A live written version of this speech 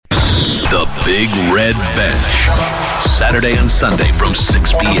Big Red Bench. Saturday and Sunday from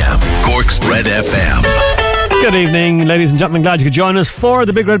 6 p.m. Cork's Red FM. Good evening, ladies and gentlemen. Glad you could join us for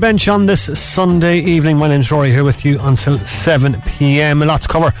the Big Red Bench on this Sunday evening. My name's Rory, here with you until 7 p.m. A lot to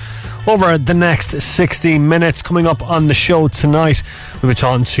cover over the next 60 minutes. Coming up on the show tonight, we'll be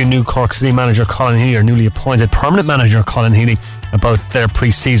talking to new Cork City manager Colin Healy, or newly appointed permanent manager Colin Healy, about their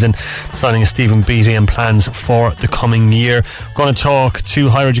pre-season signing of Stephen Beattie and plans for the coming year. We're going to talk to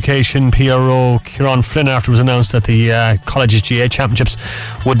Higher Education PRO Ciaran Flynn after it was announced that the colleges GA championships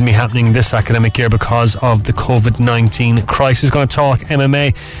wouldn't be happening this academic year because of the COVID-19 crisis. Going to talk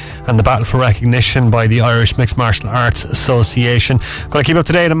MMA and the battle for recognition by the Irish Mixed Martial Arts Association. Going to keep up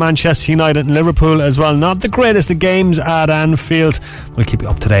to date on Manchester United and Liverpool as well. Not the greatest of games at Anfield. We'll keep you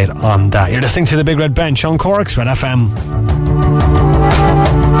up to date on that. You're listening to the Big Red Bench on Cork's Red FM.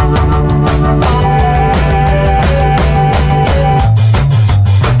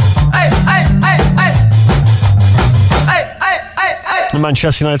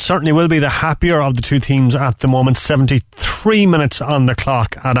 Manchester United certainly will be the happier of the two teams at the moment. 73 minutes on the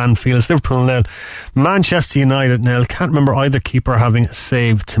clock at Anfield. It's Liverpool 0, Manchester United 0. Can't remember either keeper having a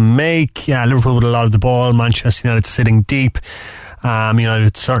save to make. Yeah, Liverpool with a lot of the ball, Manchester United sitting deep.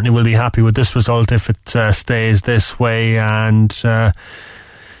 United certainly will be happy with this result if it stays this way. And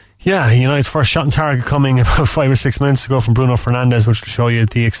United's first shot on target coming about 5 or 6 minutes ago from Bruno Fernandes, which will show you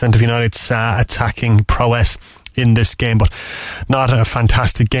the extent of United's attacking prowess in this game. But not a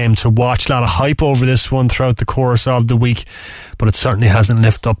fantastic game to watch. A lot of hype over this one throughout the course of the week, but it certainly hasn't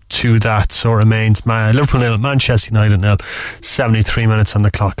lived up to that. So it remains Liverpool 0, Manchester United 0, 73 minutes on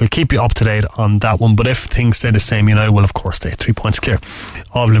the clock. I'll keep you up to date on that one, but if things stay the same, United will of course stay 3 points clear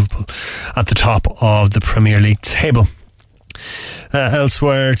of Liverpool at the top of the Premier League table.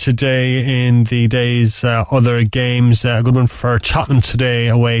 Elsewhere today in the day's other games, a good one for Tottenham today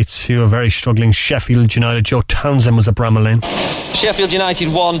away to a very struggling Sheffield United. Joe Townsend was at Bramall Lane. Sheffield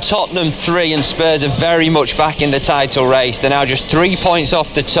United 1, Tottenham 3, and Spurs are very much back in the title race. They're now just 3 points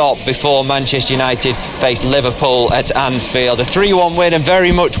off the top before Manchester United face Liverpool at Anfield. A 3-1 win and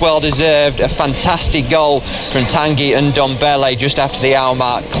very much well deserved. A fantastic goal from Tanguy and Ndombele just after the hour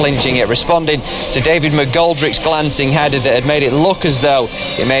mark, clinching it, responding to David McGoldrick's glancing header that had made it look as though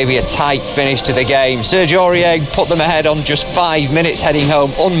it may be a tight finish to the game. Serge Aurier put them ahead on just 5 minutes heading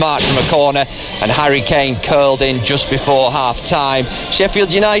home unmarked from a corner, and Harry Kane curled in just before half time.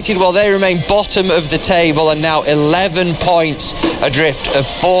 Sheffield United, well, they remain bottom of the table and now 11 points adrift of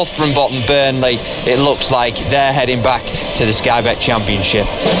fourth from bottom Burnley. It looks like they're heading back to the Sky Bet Championship.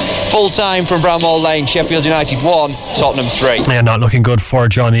 Full time from Bramall Lane, Sheffield United 1, Tottenham 3. Yeah, not looking good for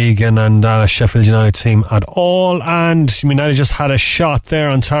John Egan and Sheffield United team at all. And United just had a shot there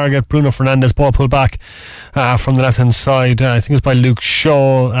on target. Bruno Fernandes, ball pulled back from the left hand side. I think it was by Luke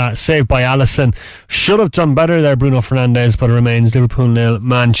Shaw, saved by Alisson. Should have done better there, Bruno Fernandes, but it remains Liverpool 0,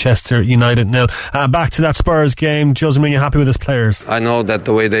 Manchester United 0. Back to that Spurs game. Jose Mourinho happy with his players? I know that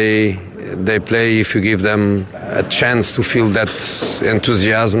the way they play, if you give them a chance to feel that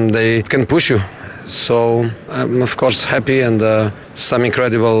enthusiasm, they can push you. So I'm of course happy, and some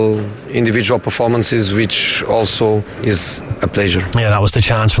incredible individual performances, which also is a pleasure. Yeah, that was the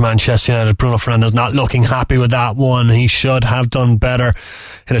chance for Manchester United. Bruno Fernandes not looking happy with that one. He should have done better.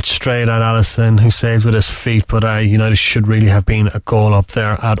 Hit it straight at Alisson, who saved with his feet, but United should really have been a goal up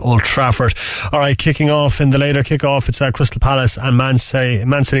there at Old Trafford. Alright, kicking off in the later kick-off, it's Crystal Palace and Man City,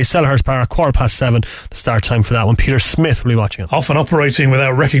 Selhurst Park, 7:15, the start time for that one. Peter Smith will be watching it. Often operating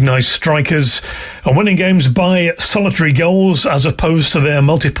without recognised strikers and winning games by solitary goals as opposed to their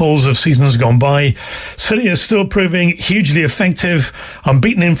multiples of seasons gone by, City is still proving hugely effective,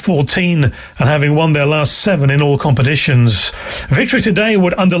 unbeaten in 14 and having won their last 7 in all competitions. Victory today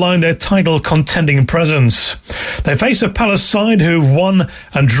would underline their title contending presence. They face a Palace side who've won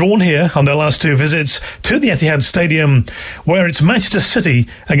and drawn here on their last 2 visits to the Etihad Stadium, where it's Manchester City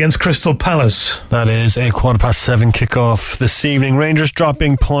against Crystal Palace. That is a 7:15 kick-off this evening. Rangers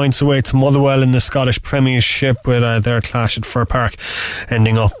dropping points away to Motherwell in the Scottish Premiership with their clash at Fir Park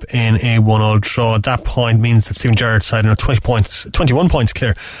ending up in a 1-1 draw. At that point means that Stephen Gerrard's side are 21 points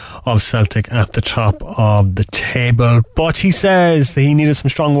clear of Celtic at the top of the table. But he says that he needed some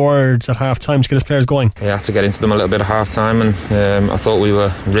strong words at half time to get his players going. Yeah, to get into them a little bit at half time, and I thought we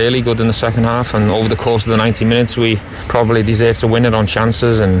were really good in the second half, and over the course of the 90 minutes we probably deserved to win it on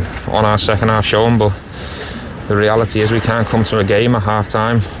chances and on our second half showing, but the reality is we can't come to a game at half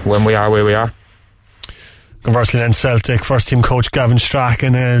time when we are where we are. Conversely then, Celtic first team coach Gavin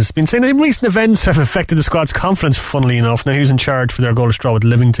Strachan has been saying that recent events have affected the squad's confidence, funnily enough. Now, he was in charge for their goalless draw with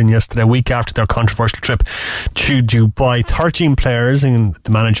Livingston yesterday, a week after their controversial trip to Dubai. 13 players, and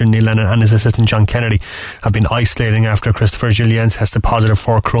the manager Neil Lennon and his assistant John Kennedy, have been isolating after Christopher Julien's tested positive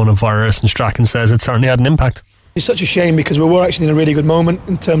for coronavirus, and Strachan says it certainly had an impact. It's such a shame because we were actually in a really good moment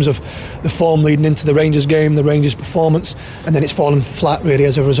in terms of the form leading into the Rangers game, the Rangers performance, and then it's fallen flat really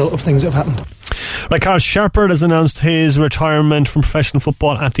as a result of things that have happened. Right, Carl Shepard has announced his retirement from professional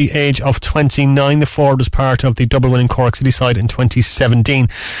football at the age of 29. The forward was part of the double-winning Cork City side in 2017.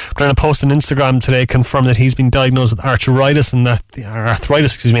 But in a post on Instagram today, confirmed that he's been diagnosed with arthritis in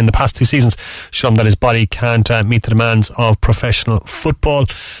the past 2 seasons, showing that his body can't meet the demands of professional football.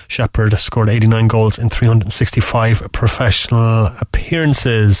 Shepard scored 89 goals in 365 professional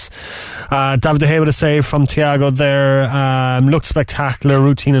appearances. David De Gea with a save from Thiago there. Looked spectacular,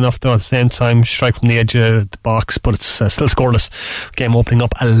 routine enough though at the same time. Strike from the edge of the box, but it's still scoreless. Game opening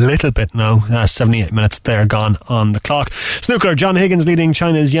up a little bit now. 78 minutes there gone on the clock. Snooker, John Higgins leading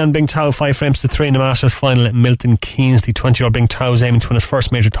China's Yan Bingtao 5-3 in the Masters final at Milton Keynes. The 20-year-old Bingtao is aiming to win his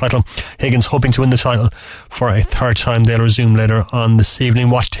first major title. Higgins hoping to win the title for a third time. They'll resume later on this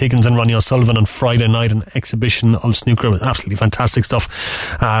evening. Watched Higgins and Ronnie O'Sullivan on Friday night, an exhibition of snooker with absolutely fantastic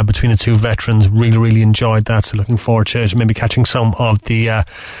stuff between the two veterans. Really enjoyed that, so looking forward to maybe catching some of the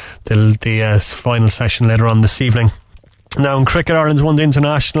final session later on this evening. Now in cricket, Ireland's one-day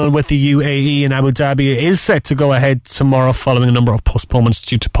international with the UAE in Abu Dhabi is set to go ahead tomorrow following a number of postponements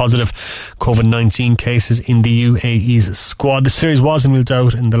due to positive COVID-19 cases in the UAE's squad. The series was ruled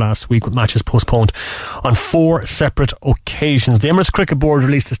out in the last week with matches postponed on 4 separate occasions. The Emirates Cricket Board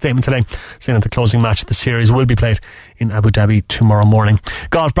released a statement today saying that the closing match of the series will be played in Abu Dhabi tomorrow morning.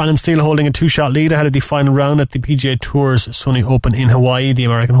 Golf, Brandon Steele holding a 2-shot lead ahead of the final round at the PGA Tour's Sunny Open in Hawaii. The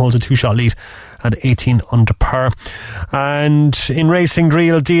American holds a 2-shot lead at 18 under par. And in racing,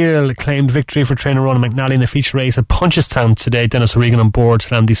 Dreal Deal claimed victory for trainer Ronan McNally in the feature race at Punchestown today. Dennis O'Regan on board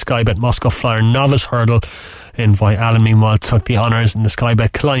slammed the Skybet Moscow Flyer novice hurdle. Envoy Allen meanwhile took the honours in the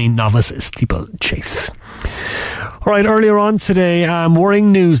Skybet Killiney novice steeple chase. Alright, earlier on today,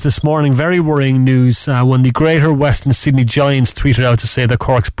 worrying news this morning, very worrying news, when the Greater Western Sydney Giants tweeted out to say that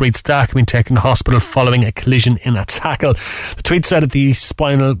Cork's Bríd Stack had been taken to hospital following a collision in a tackle. The tweet said that the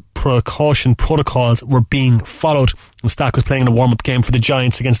spinal precaution protocols were being followed, and Stack was playing in a warm-up game for the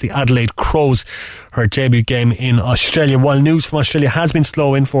Giants against the Adelaide Crows, her debut game in Australia. While news from Australia has been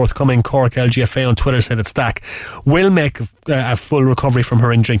slow in forthcoming, Cork LGFA on Twitter said that Stack will make a full recovery from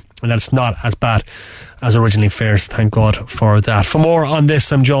her injury and that it's not as bad as originally feared. Thank God for that. For more on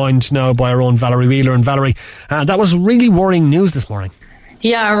this, I'm joined now by our own Valerie Wheeler. And Valerie, that was really worrying news this morning.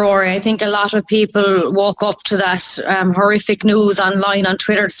 Yeah, Rory, I think a lot of people woke up to that horrific news online on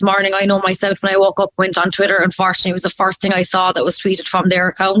Twitter this morning. I know myself, when I woke up, went on Twitter. Unfortunately, it was the first thing I saw that was tweeted from their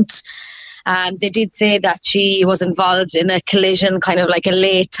account. They did say that she was involved in a collision, kind of like a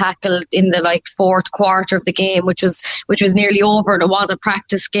late tackle in the fourth quarter of the game, which was nearly over. It was a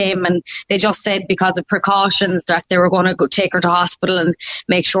practice game, and they just said because of precautions that they were going to go take her to hospital and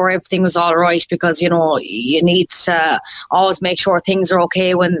make sure everything was all right, because you need to always make sure things are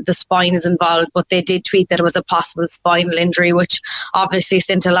okay when the spine is involved. But they did tweet that it was a possible spinal injury, which obviously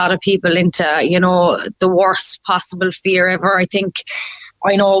sent a lot of people into the worst possible fear ever.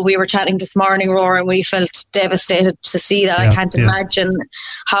 I know we were chatting this morning, Roar, and we felt devastated to see that. I can't imagine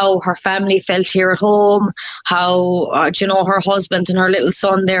how her family felt here at home, how, her husband and her little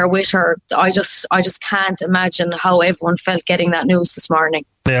son there with her. I just can't imagine how everyone felt getting that news this morning.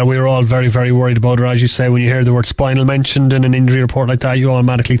 Yeah, we were all very, very worried about her. As you say, when you hear the word spinal mentioned in an injury report like that, you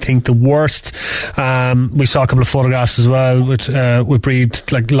automatically think the worst. We saw a couple of photographs as well with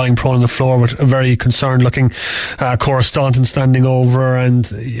Bríd lying prone on the floor with a very concerned looking Cora Staunton standing over,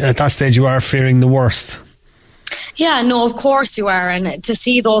 and at that stage you are fearing the worst. Yeah, no, of course you are. And to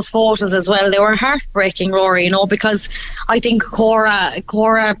see those photos as well, they were heartbreaking, Rory, because I think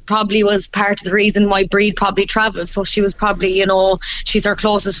Cora probably was part of the reason why Bríd probably travelled. So she was probably, she's her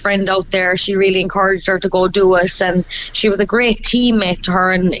closest friend out there. She really encouraged her to go do it. And she was a great teammate to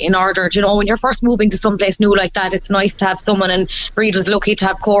her in order, when you're first moving to someplace new like that, it's nice to have someone. And Bríd was lucky to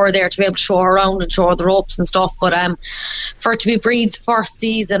have Cora there to be able to show her around and show her the ropes and stuff. But for it to be Bríd's first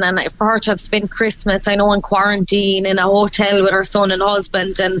season and for her to have spent Christmas, I know, in quarantine, in a hotel with her son and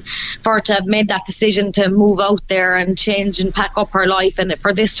husband, and for her to have made that decision to move out there and change and pack up her life, and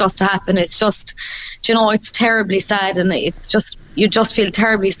for this just to happen, it's just, it's terribly sad, and it's just you just feel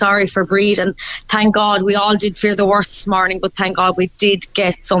terribly sorry for Bríd, and thank God we all did fear the worst this morning, but thank God we did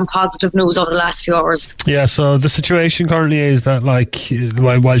get some positive news over the last few hours. Yeah, so the situation currently is that, like,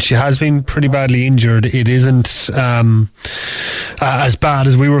 while she has been pretty badly injured, it isn't as bad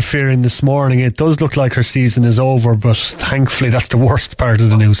as we were fearing this morning. It does look like her season is over, but thankfully that's the worst part of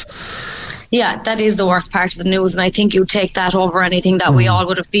the news. Yeah, that is the worst part of the news, and I think you take that over anything that we all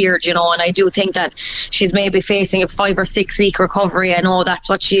would have feared, and I do think that she's maybe facing a 5 or 6 week recovery. I know that's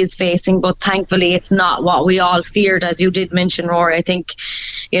what she is facing, but thankfully it's not what we all feared, as you did mention, Rory. I think,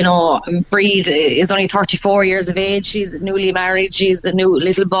 Bríd is only 34 years of age. She's newly married. She's a new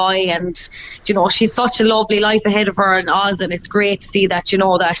little boy, and, she's such a lovely life ahead of her in Oz, and it's great to see that,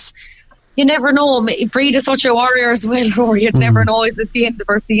 that you never know. Bríd is such a warrior as well, Rory. You'd never know. Is at the end of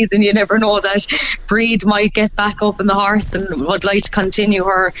her season, you never know that Bríd might get back up in the horse and would like to continue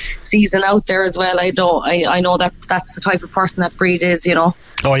her season out there as well. I know that that's the type of person that Bríd is,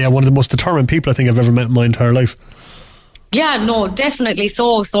 Oh yeah, one of the most determined people I think I've ever met in my entire life. Yeah, no, definitely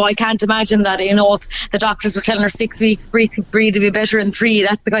so. So I can't imagine that, if the doctors were telling her 6 weeks, Bríd to be better in 3.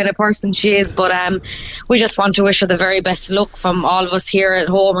 That's the kind of person she is. But we just want to wish her the very best luck from all of us here at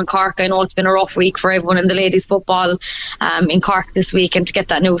home in Cork. I know it's been a rough week for everyone in the ladies' football in Cork this week, and to get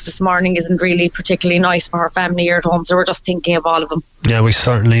that news this morning isn't really particularly nice for her family here at home. So we're just thinking of all of them. Yeah, we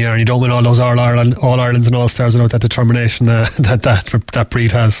certainly are. You don't win all those All-Irelands and All-Stars without that determination that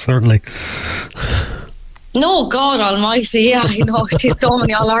Bríd has, certainly. No, God almighty, yeah, she's so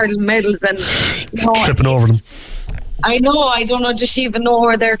many All-Ireland medals, and tripping over them. I know, I don't know, does she even know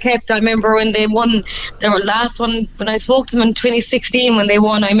where they're kept? I remember when they won their last one, when I spoke to them in 2016 when they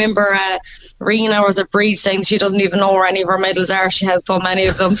won, I remember Rena was at Bríd saying she doesn't even know where any of her medals are. She has so many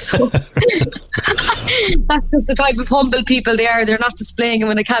of them, so that's just the type of humble people they are. They're not displaying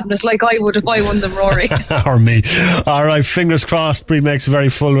them in a cabinet like I would if I won them, Rory. Or me. Alright, fingers crossed Bríd makes a very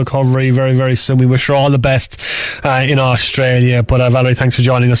full recovery very, very soon. We wish her all the best in Australia. But Valerie, thanks for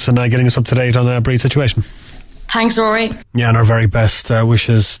joining us and getting us up to date on Bríd's situation. Thanks, Rory. Yeah, and our very best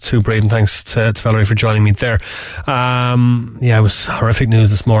wishes to Bríd, and thanks to Valerie for joining me there. It was horrific news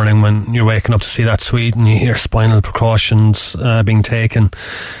this morning when you're waking up to see that suite and you hear spinal precautions being taken.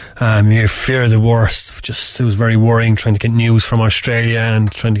 You fear the worst. It was very worrying trying to get news from Australia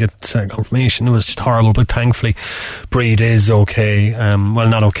and trying to get confirmation. It was just horrible, but thankfully Bríd is okay. Well,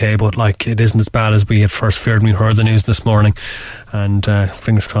 not okay, but it isn't as bad as we had first feared when we heard the news this morning. And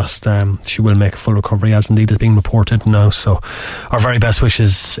fingers crossed she will make a full recovery, as indeed is being reported now. So our very best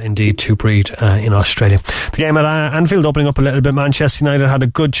wishes indeed to Bríd in Australia. The game at Anfield opening up a little bit. Manchester United had a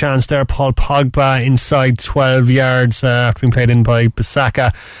good chance there. Paul Pogba inside 12 yards after being played in by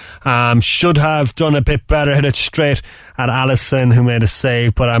Bissaka. Should have done a bit better, hit it straight at Alisson, who made a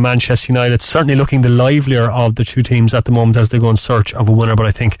save. But Manchester United certainly looking the livelier of the two teams at the moment as they go in search of a winner. But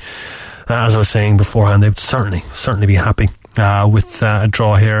I think, as I was saying beforehand, they would certainly be happy with a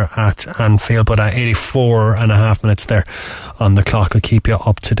draw here at Anfield. But 84 and a half minutes there on the clock. I'll keep you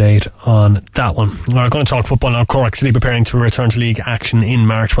up to date on that one. We're going to talk football now. Cork City preparing to return to league action in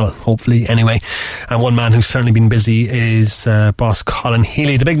March, well, hopefully anyway. And one man who's certainly been busy is boss Colin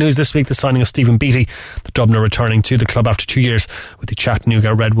Healy. The big news this week, the signing of Stephen Beattie, the Dubliner returning to the club after 2 years with the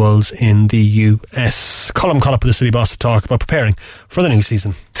Chattanooga Red Wolves in the US. Colm caught up with the City boss to talk about preparing for the new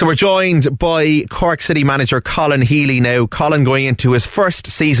season. So we're joined by Cork City manager Colin Healy now. Colin going into his first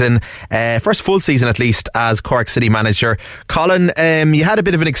full season at least as Cork City manager. Colin, you had a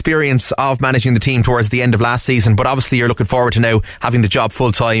bit of an experience of managing the team towards the end of last season, but obviously you're looking forward to now having the job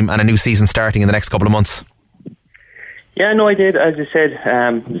full time and a new season starting in the next couple of months. Yeah, no, I did. As I said,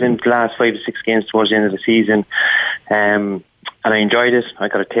 it was in the last 5 to 6 games towards the end of the season, and I enjoyed it. I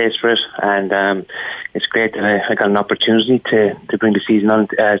got a taste for it, and it's great that I got an opportunity to bring the season on,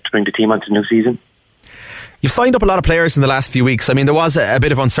 to bring the team on to the new season. You've signed up a lot of players in the last few weeks. I mean, there was a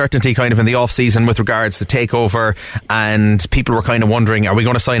bit of uncertainty kind of in the off-season with regards to takeover, and people were kind of wondering, are we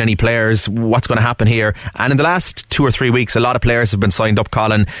going to sign any players? What's going to happen here? And in the last 2 or 3 weeks, a lot of players have been signed up,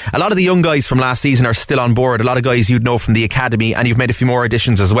 Colin. A lot of the young guys from last season are still on board. A lot of guys you'd know from the academy, and you've made a few more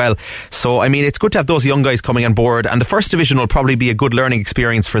additions as well. So, I mean, it's good to have those young guys coming on board, and the first division will probably be a good learning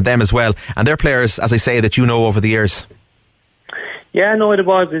experience for them as well. And they're players, as I say, that you know over the years. Yeah, no, it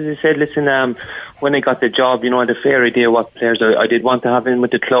was. As I said, listen, when I got the job, I had a fair idea what players I did want to have in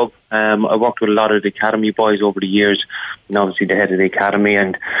with the club. I worked with a lot of the academy boys over the years, and obviously the head of the academy,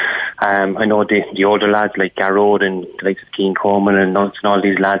 and I know the older lads like Garrod and the likes of Keane Coleman and all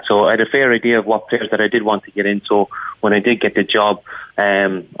these lads. So I had a fair idea of what players that I did want to get in. So when I did get the job,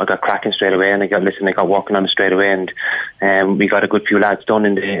 I got cracking straight away, and I got working on it straight away, and we got a good few lads done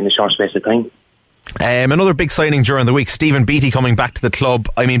in the short space of time. Another big signing during the week, Stephen Beattie coming back to the club.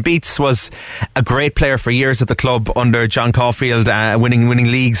 I mean, Beats was a great player for years at the club under John Caulfield, winning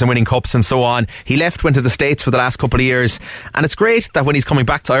leagues and winning cups and so on. He went to the States for the last couple of years, and it's great that when he's coming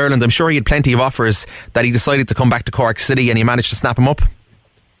back to Ireland, I'm sure he had plenty of offers, that he decided to come back to Cork City and he managed to snap him up.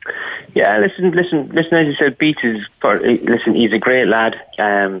 Yeah, listen, as you said, Beats he's a great lad.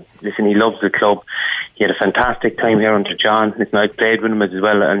 He loves the club. He had a fantastic time here under John. Listen, I played with him as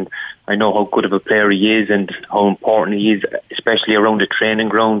well, and I know how good of a player he is and how important he is, especially around the training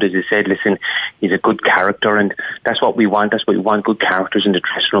ground. As you said, listen, he's a good character, and that's what we want. That's what we want, good characters in the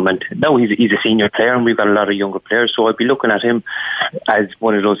dressing room. And now he's a senior player, and we've got a lot of younger players, so I'd be looking at him as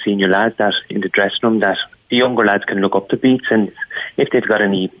one of those senior lads that in the dressing room that the younger lads can look up to Beats, and if they've got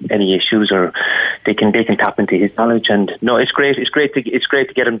any issues, or they can tap into his knowledge. And no, it's great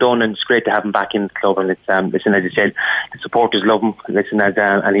to get him done, and it's great to have him back in the club. And it's listen, as I said, the supporters love him. Listen,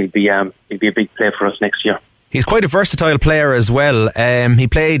 and he'll be a big player for us next year. He's quite a versatile player as well. He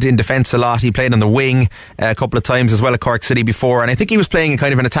played in defence a lot. He played on the wing a couple of times as well at Cork City before, and I think he was playing in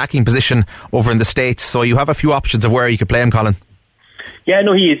kind of an attacking position over in the States. So you have a few options of where you could play him, Colin. Yeah,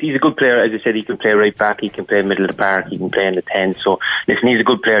 no, he is. He's a good player. As I said, he can play right back, he can play middle of the park, he can play in the 10. So, listen, he's a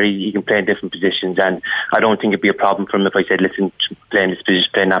good player. He can play in different positions, and I don't think it'd be a problem for him if I said, listen, play in this position,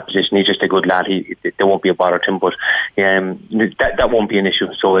 play in that position. He's just a good lad. There won't be a bother to him, but that won't be an issue.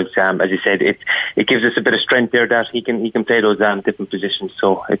 So, it's as I said, it gives us a bit of strength there that he can play those different positions.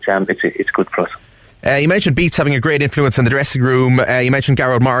 So, it's good for us. You mentioned Beats having a great influence in the dressing room. You mentioned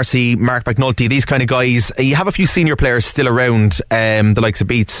Garrod Morrissey, Mark McNulty, these kind of guys. You have a few senior players still around, the likes of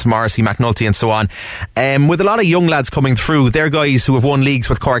Beats, Morrissey, McNulty and so on. With a lot of young lads coming through, they're guys who have won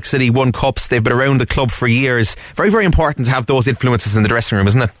leagues with Cork City, won cups, they've been around the club for years. Very, very important to have those influences in the dressing room,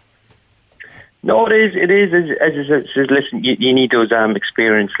 isn't it? No, it is. As I said, listen, you need those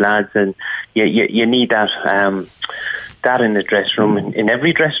experienced lads, and you need that in the dressing room, in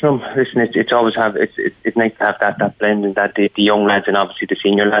every dressing room. Listen, it's always it's nice to have that blend, and that the young lads and obviously the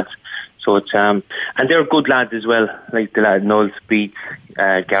senior lads. So it's and they're good lads as well, like the lad Knowles, Beats,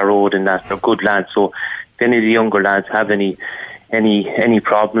 Garrod, and that. They're good lads. So if any of the younger lads have any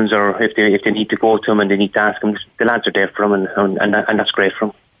problems, or if they need to go to them and they need to ask them, the lads are there for them, and that's great for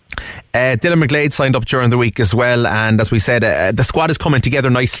them. Dylan McGlade signed up during the week as well, and as we said, the squad is coming together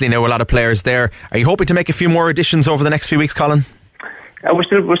nicely now. A lot of players there. Are you hoping to make a few more additions over the next few weeks, Colin? We're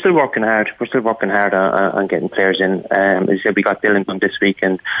still working hard. We're still working hard on getting players in. As I said, we got Dylan done this week,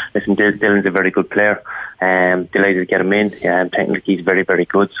 and listen, Dylan's a very good player. Delighted to get him in. Technically, he's very, very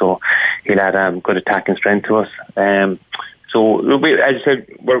good, so he'll add good attacking strength to us. So, as I said,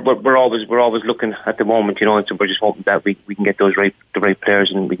 we're always looking at the moment, so we're just hoping that we can get the right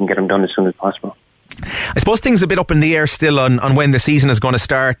players, and we can get them done as soon as possible. I suppose things are a bit up in the air still on when the season is going to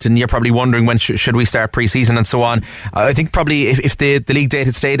start, and you're probably wondering when should we start pre-season and so on. I think probably if the league date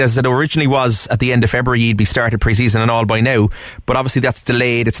had stayed as it originally was at the end of February, you'd be started pre-season and all by now, but obviously that's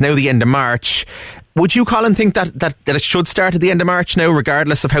delayed. It's now the end of March. Would you, Colin, think that it should start at the end of March now,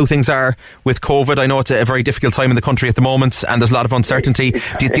 regardless of how things are with COVID? I know it's a very difficult time in the country at the moment, and there's a lot of uncertainty.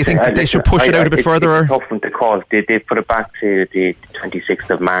 Do you think that they should push it out a bit further? It's a tough one to call. They put it back to the 26th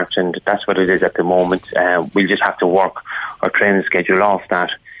of March, and that's what it is at the moment. We'll just have to work our training schedule off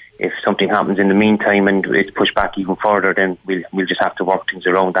that. If something happens in the meantime and it's pushed back even further, then we'll just have to work things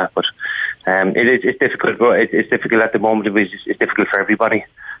around that. But it's difficult. It's difficult at the moment. It's difficult for everybody.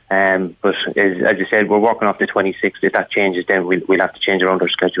 But as you said, we're working off the 26th. If that changes, then we'll have to change around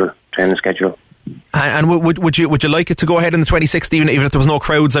our training schedule. And would you like it to go ahead on the 26th, even if there was no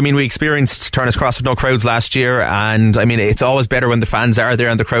crowds? I mean, we experienced Turner's Cross with no crowds last year, and I mean, it's always better when the fans are there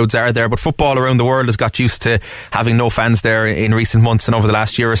and the crowds are there, but football around the world has got used to having no fans there in recent months and over the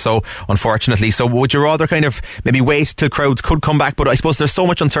last year or so, unfortunately. So would you rather kind of maybe wait till crowds could come back? But I suppose there's so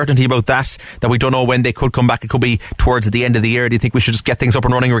much uncertainty about that we don't know when they could come back. It could be towards the end of the year. Do you think we should just get things up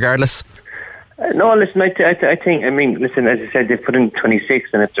and running regardless? No, listen, I think, listen, as I said, they've put in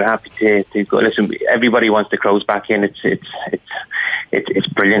 26, and if they're happy to go, listen, everybody wants the crowds back in. It's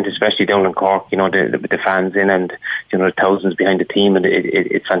brilliant, especially down in Cork, the fans in, and, the thousands behind the team, and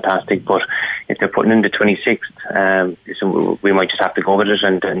it's fantastic. But if they're putting in the 26th, listen, we might just have to go with it,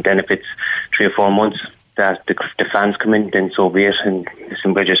 and then if it's 3 or 4 months that the fans come in, then so be it, and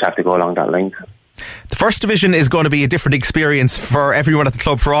listen, we'll just have to go along that line. The first division is going to be a different experience for everyone at the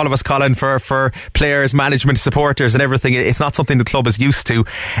club, for all of us, Colin, for players, management, supporters and everything. It's not something the club is used to,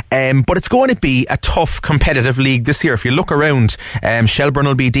 but it's going to be a tough competitive league this year. If you look around, Shelbourne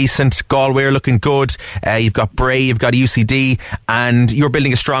will be decent, Galway are looking good, you've got Bray, you've got UCD, and you're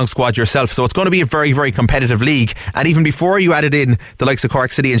building a strong squad yourself, so it's going to be a very, very competitive league. And even before you added in the likes of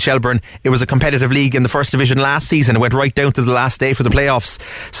Cork City and Shelbourne, it was a competitive league in the first division last season. It went right down to the last day for the playoffs,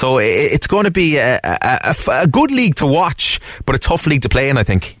 so it's going to be a good league to watch, but a tough league to play in, I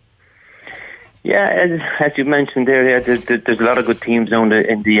think. Yeah, as you mentioned there, there's a lot of good teams now in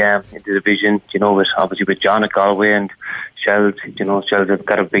the division. Obviously with John at Galway and Shells. Shells have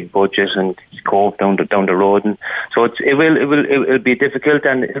got a big budget, and Cove down the road, and so it'll be difficult,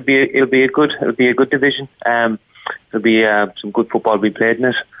 and it'll be a good division. There'll be some good football be played in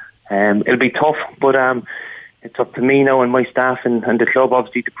it. It'll be tough, but it's up to me now and my staff and the club,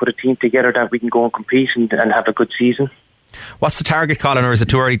 obviously, to put a team together that we can go and compete and have a good season. What's the target, Colin, or is it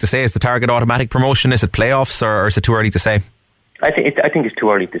too early to say? Is the target automatic promotion? Is it playoffs, or is it too early to say? I think it's too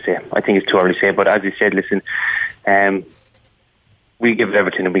early to say. But as you said, listen, we give it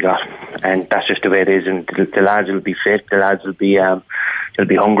everything that we got, and that's just the way it is. And the lads will be fit. The lads will be they'll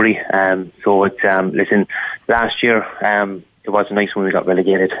be hungry. So it's listen. Last year, it wasn't nice when we got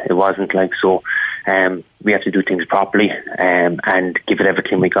relegated. It wasn't like so. We have to do things properly and give it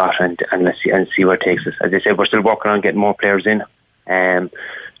everything we got, and let's see where it takes us. As I said, we're still working on getting more players in, and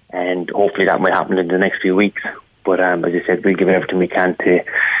hopefully that might happen in the next few weeks. But as I said, we'll give it everything we can to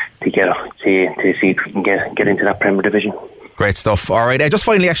see if we can get into that Premier Division. Great stuff. All right, just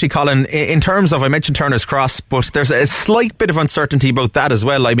finally, actually, Colin, in terms of, I mentioned Turner's Cross, but there's a slight bit of uncertainty about that as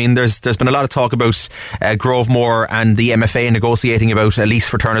well. I mean, there's been a lot of talk about Grovemore and the MFA negotiating about a lease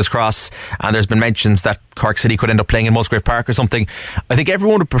for Turner's Cross, and there's been mentions that Cork City could end up playing in Musgrave Park or something. I think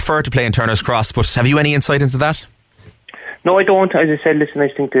everyone would prefer to play in Turner's Cross, but have you any insight into that? No, I don't. As I said, listen, I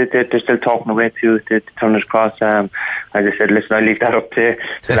think that they're still talking away to Turner's Cross. As I said, listen, I leave that up to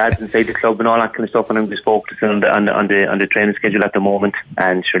the lads inside the club and all that kind of stuff, and I'm just focusing on the training schedule at the moment.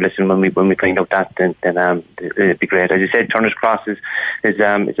 And sure, listen, when we find out that, then it'd be great. As I said, Turner's Cross is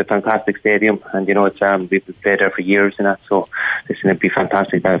a fantastic stadium, and it's we've played there for years and that. So listen, it'd be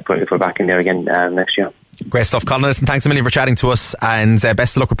fantastic if we're back in there again next year. Great stuff, Colin. Listen, thanks a million for chatting to us, and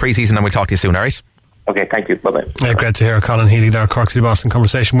best of luck with pre-season, and we'll talk to you soon. All right. Okay, thank you. Bye-bye. Great to hear Colin Healy there, Cork City Boss, in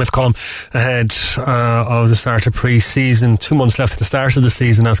conversation with Colm ahead of the start of pre-season. 2 months left at the start of the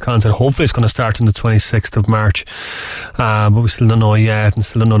season, as Colin said. Hopefully it's going to start on the 26th of March, but we still don't know yet, and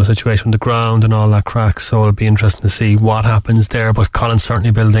still don't know the situation on the ground and all that crack, so it'll be interesting to see what happens there. But Colin's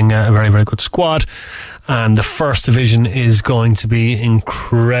certainly building a very, very good squad, and the first division is going to be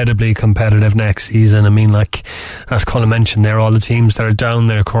incredibly competitive next season. I mean, like, as Colin mentioned there, all the teams that are down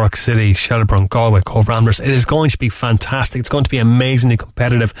there, Cork City, Shelbourne, Galway, Cove Ramblers, it is going to be fantastic. It's going to be amazingly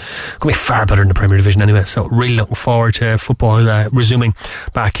competitive. It's going to be far better than the Premier Division anyway, so really looking forward to football resuming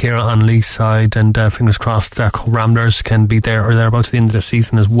back here on Lee's side, and fingers crossed Cove Ramblers can be there or thereabouts at the end of the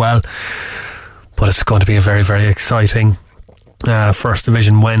season as well. But it's going to be a very, very exciting first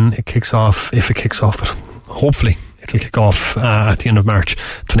division when it kicks off, if it kicks off, but hopefully it'll kick off at the end of March.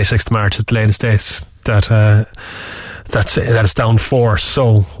 26th of March is the latest date that it's down for,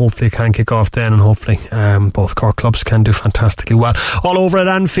 so hopefully it can kick off then, and hopefully both Cork clubs can do fantastically well. All over at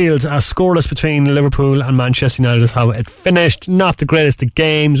Anfield, scoreless between Liverpool and Manchester United is how it finished. Not the greatest of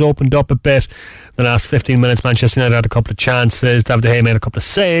games, opened up a bit the last 15 minutes. Manchester United had a couple of chances. David De Gea made a couple of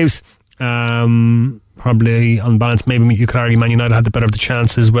saves. Probably on balance, maybe you could argue Man United had the better of the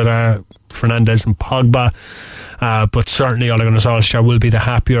chances with Fernandes and Pogba, but certainly Ole Gunnar Solskjaer will be the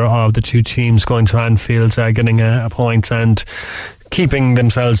happier of the two teams going to Anfield, getting a point and keeping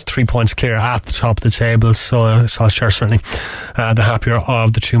themselves 3 points clear at the top of the table. So Solskjaer certainly the happier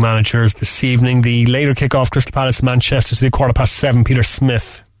of the two managers this evening. The later kick-off, Crystal Palace Manchester City, 7:15. Peter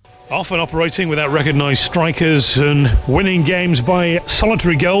Smith. Often operating without recognised strikers and winning games by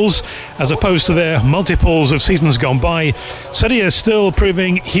solitary goals as opposed to their multiples of seasons gone by, City is still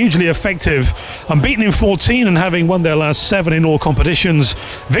proving hugely effective. Unbeaten in 14 and having won their last 7 in all competitions,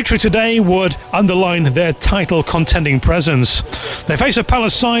 victory today would underline their title contending presence. They face a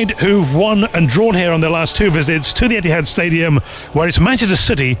Palace side who've won and drawn here on their last 2 visits to the Etihad Stadium, where it's Manchester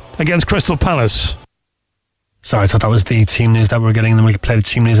City against Crystal Palace. Sorry, I thought that was the team news that we're getting, and then we'll play the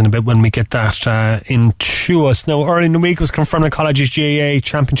team news in a bit when we get that into us. Now, early in the week it was confirmed that colleges GAA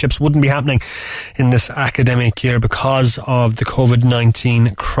championships wouldn't be happening in this academic year because of the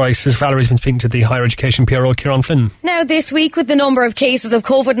COVID-19 crisis. Valerie's been speaking to the Higher Education PRO Ciaran Flynn. Now, this week, with the number of cases of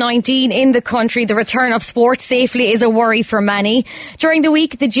COVID-19 in the country, the return of sport safely is a worry for many. During the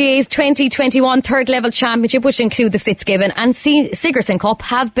week, the GAA's 2021 third level championship, which include the Fitzgibbon and Sigerson Cup,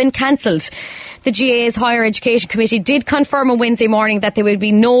 have been cancelled. The GAA's Higher Education Committee did confirm on Wednesday morning that there will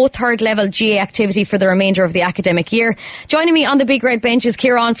be no third level GAA activity for the remainder of the academic year. Joining me on the Big Red Bench is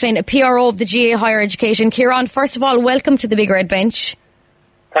Ciaran Flynn, a PRO of the GAA Higher Education. Ciaran, first of all, welcome to the Big Red Bench.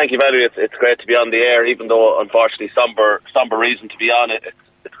 Thank you, Valerie. It's great to be on the air, even though unfortunately somber reason to be on it.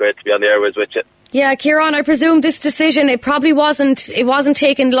 It's great to be on the airways with you. Yeah, Ciaran, I presume this decision, it probably wasn't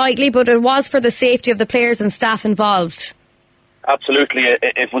taken lightly, but it was for the safety of the players and staff involved. Absolutely.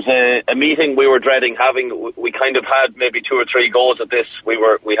 It was a meeting we were dreading having. We kind of had maybe 2 or 3 goes at this. We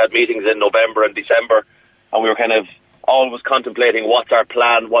had meetings in November and December, and we were kind of always contemplating what's our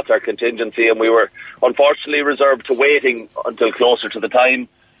plan, what's our contingency, and we were unfortunately reserved to waiting until closer to the time.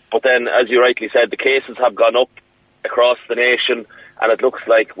 But then, as you rightly said, the cases have gone up across the nation, and it looks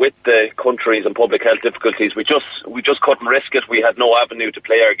like with the countries and public health difficulties, we just couldn't risk it. We had no avenue to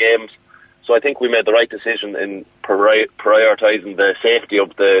play our games. So I think we made the right decision in prioritising the safety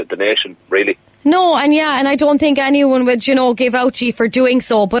of the nation, really. No, and I don't think anyone would, give out to you for doing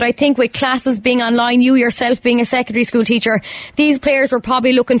so. But I think with classes being online, you yourself being a secondary school teacher, these players were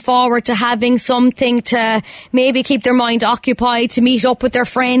probably looking forward to having something to maybe keep their mind occupied, to meet up with their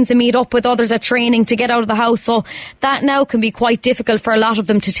friends and meet up with others at training, to get out of the house. So that now can be quite difficult for a lot of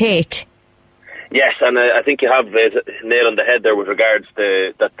them to take. Yes, and I think you have the nail on the head there with regards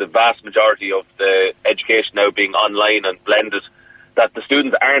to that the vast majority of the education now being online and blended, that the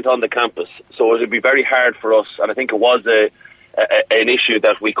students aren't on the campus. So it would be very hard for us, and I think it was an issue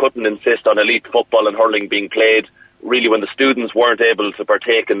that we couldn't insist on elite football and hurling being played really when the students weren't able to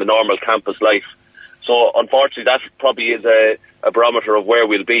partake in the normal campus life. So unfortunately that probably is a barometer of where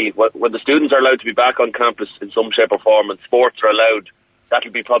we'll be. When the students are allowed to be back on campus in some shape or form and sports are allowed, that'll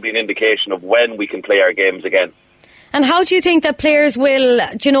be probably an indication of when we can play our games again. And how do you think that players will,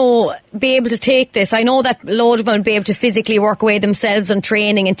 be able to take this? I know that a load of them will be able to physically work away themselves on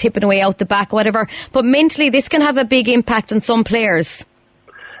training and tipping away out the back, whatever. But mentally, this can have a big impact on some players.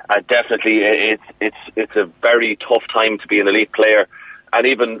 Definitely. It's a very tough time to be an elite player. And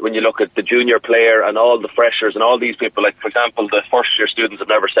even when you look at the junior player and all the freshers and all these people, like, for example, the first-year students have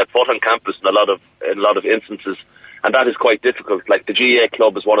never set foot on campus in a lot of instances. And that is quite difficult. Like, the GAA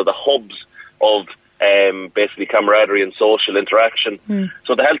club is one of the hubs of basically camaraderie and social interaction.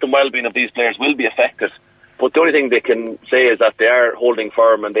 So the health and well-being of these players will be affected. But the only thing they can say is that they are holding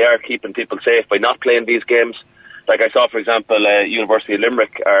firm and they are keeping people safe by not playing these games. Like I saw, for example, University of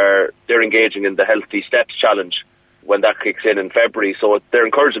Limerick, they're engaging in the Healthy Steps Challenge when that kicks in February. So they're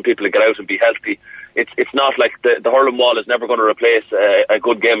encouraging people to get out and be healthy. It's not like the hurling wall is never going to replace a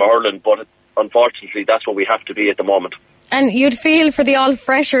good game of hurling, but unfortunately that's what we have to be at the moment. And you'd feel for the all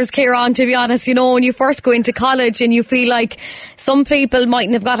freshers, Ciaran, to be honest, when you first go into college and you feel like some people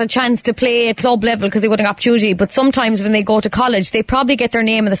mightn't have got a chance to play at club level because they wouldn't have opportunity, but sometimes when they go to college they probably get their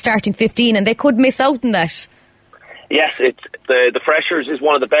name in the starting 15 and they could miss out on that. Yes, the freshers is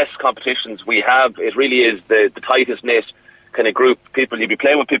one of the best competitions we have. It really is the tightest knit kind of group. People, you'd be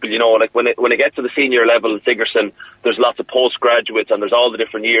playing with people, like when it gets to the senior level in Sigerson, there's lots of postgraduates and there's all the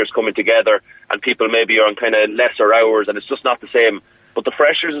different years coming together and people maybe are on kind of lesser hours and it's just not the same. But the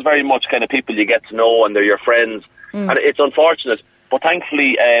freshers is very much kind of people you get to know and they're your friends. And it's unfortunate, but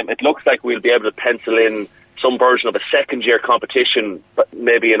thankfully it looks like we'll be able to pencil in some version of a second year competition,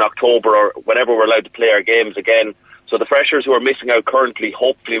 maybe in October or whenever we're allowed to play our games again. So the freshers who are missing out currently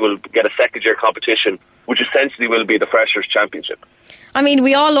hopefully will get a second year competition, which essentially will be the Freshers' Championship. I mean,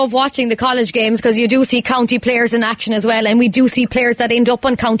 we all love watching the college games because you do see county players in action as well, and we do see players that end up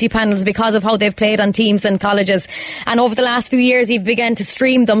on county panels because of how they've played on teams and colleges. And over the last few years you've begun to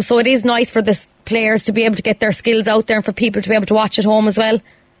stream them, so it is nice for the players to be able to get their skills out there and for people to be able to watch at home as well.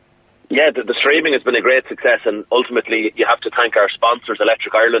 Yeah, the streaming has been a great success, and ultimately you have to thank our sponsors,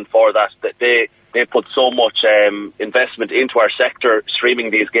 Electric Ireland, for that. They put so much investment into our sector streaming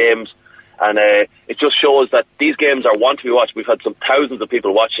these games. And it just shows that these games are want to be watched. We've had some thousands of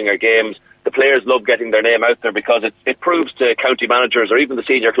people watching our games. The players love getting their name out there because it proves to county managers or even the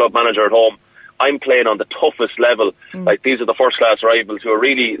senior club manager at home, I'm playing on the toughest level. Like, these are the first class rivals who are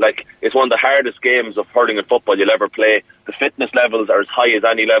really, like, it's one of the hardest games of hurling and football you'll ever play. The fitness levels are as high as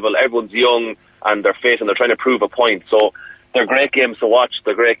any level. Everyone's young and they're fit and they're trying to prove a point. So they're great games to watch.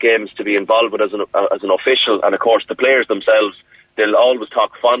 They're great games to be involved with as an official, and of course the players themselves. They'll always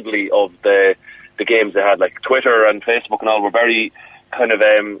talk fondly of the games they had, like Twitter and Facebook and all were very kind of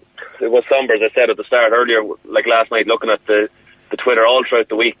it was somber, as I said at the start earlier, like last night, looking at the Twitter all throughout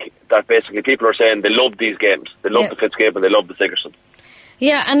the week, that basically people are saying they love these games. They love the Fitzgibbon and they love the Sigerson.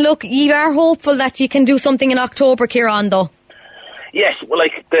 Yeah, and look, you are hopeful that you can do something in October, Ciaran, though. Yes, well,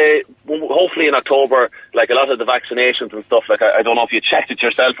 like hopefully in October, like a lot of the vaccinations and stuff. Like I don't know if you checked it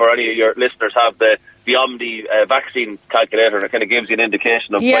yourself or any of your listeners have the Omni vaccine calculator, and it kind of gives you an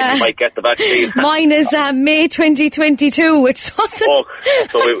indication of when you might get the vaccine. Mine is May 2022, which doesn't. Oh,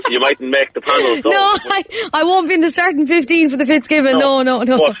 so you mightn't make the panel. So. No, I won't be in the starting 15 for the Fitzgibbon. No.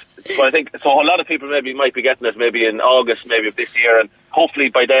 But I think so. A lot of people maybe might be getting it maybe in August, maybe of this year, and hopefully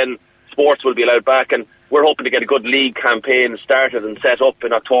by then sports will be allowed back, and we're hoping to get a good league campaign started and set up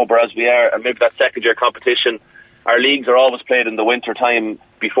in October as we are, and maybe that second year competition. Our leagues are always played in the winter time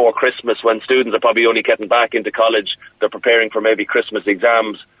before Christmas, when students are probably only getting back into college. They're preparing for maybe Christmas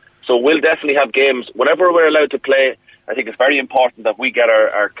exams. So we'll definitely have games whenever we're allowed to play. I think it's very important that we get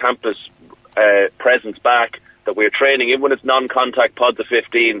our campus presence back, that we're training, even when it's non-contact pods of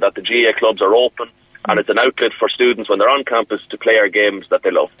 15, that the GA clubs are open, and it's an outlet for students when they're on campus to play our games that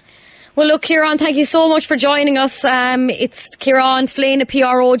they love. Well, look, Ciaran, thank you so much for joining us. It's Ciaran Flynn, a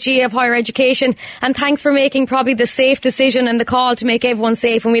PRO GA of Higher Education, and thanks for making probably the safe decision and the call to make everyone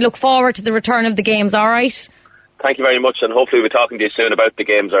safe, and we look forward to the return of the games, all right? Thank you very much, and hopefully we'll be talking to you soon about the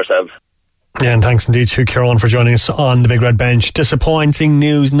games ourselves. Yeah, and thanks indeed to Ciaran for joining us on the Big Red Bench. Disappointing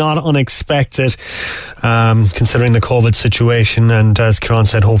news, not unexpected, considering the COVID situation. And as Ciaran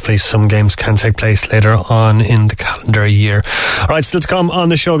said, hopefully some games can take place later on in the calendar year. All right, still to come on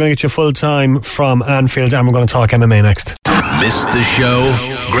the show, going to get you full time from Anfield, and we're going to talk MMA next. Missed the show?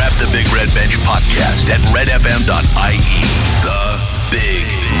 Grab the Big Red Bench podcast at redfm.ie. The Big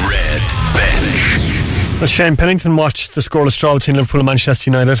Red Bench. Well, Shane Pennington watched the scoreless draw between Liverpool and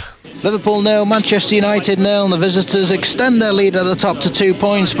Manchester United. Liverpool 0, Manchester United 0, and the visitors extend their lead at the top to 2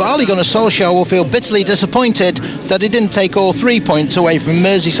 points, but Ole Gunnar Solskjaer will feel bitterly disappointed that he didn't take all 3 points away from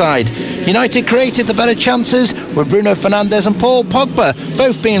Merseyside. United created the better chances, with Bruno Fernandes and Paul Pogba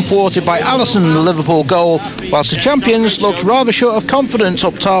both being thwarted by Alisson in the Liverpool goal, whilst the champions looked rather short of confidence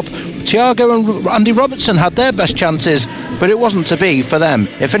up top. Thiago and Andy Robertson had their best chances, but it wasn't to be for them.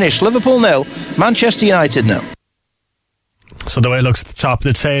 It finished Liverpool 0, Manchester United 0. So the way it looks at the top of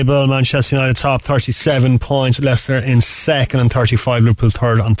the table, Manchester United top 37 points, Leicester in second on 35, Liverpool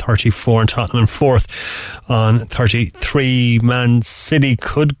third on 34, and Tottenham in fourth on 33. Man City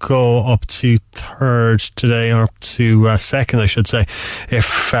could go up to third today, or up to second I should say,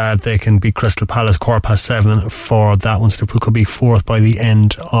 if they can beat Crystal Palace 7:15 for that one. So Liverpool could be fourth by the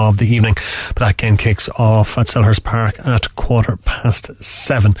end of the evening, but that game kicks off at Selhurst Park at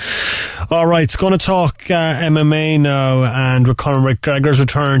 7:15. Alright, it's going to talk MMA now, and with Conor McGregor's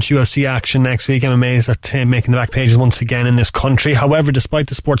return to UFC action next week, MMA is making the back pages once again in this country. However, despite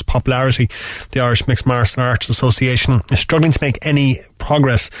the sport's popularity, the Irish Mixed Martial Arts Association is struggling to make any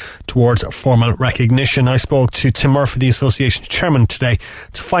progress towards formal recognition. I spoke to Tim Murphy, the association's chairman, today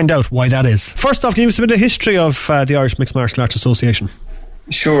to find out why that is. First off, can you give us a bit of history of the Irish Mixed Martial Arts Association?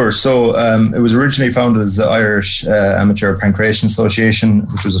 Sure. So it was originally founded as the Irish Amateur Pancration Association,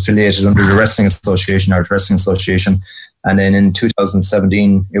 which was affiliated under the Wrestling Association, Irish Wrestling Association. And then in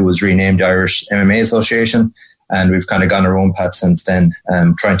 2017, it was renamed the Irish MMA Association. And we've kind of gone our own path since then,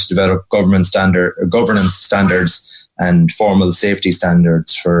 trying to develop governance standards and formal safety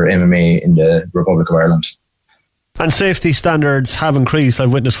standards for MMA in the Republic of Ireland. And safety standards have increased.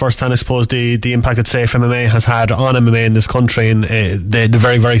 I've witnessed firsthand, I suppose, the impact that Safe MMA has had on MMA in this country, and the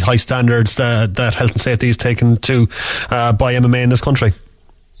very, very high standards that health and safety is taken to by MMA in this country.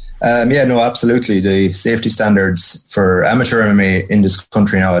 Absolutely. The safety standards for amateur MMA in this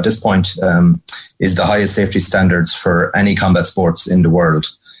country now at this point is the highest safety standards for any combat sports in the world,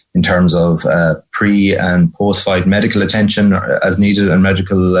 in terms of pre and post-fight medical attention as needed, and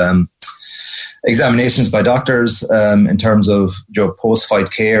medical examinations by doctors, in terms of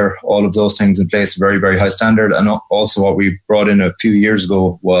post-fight care, all of those things in place, very, very high standard. And also what we brought in a few years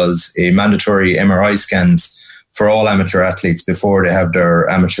ago was a mandatory MRI scans for all amateur athletes before they have their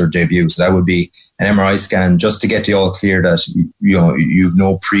amateur debut. So that would be an MRI scan just to get you all clear that you've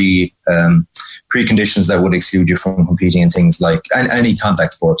no preconditions that would exclude you from competing in things like any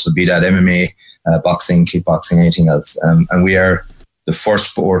contact sports, so be that MMA, boxing, kickboxing, anything else. And we are the first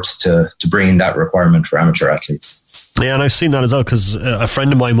sport to bring in that requirement for amateur athletes. Yeah, and I've seen that as well, because a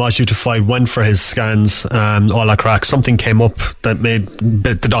friend of mine was due to fight, went for his scans, all that crack. Something came up that made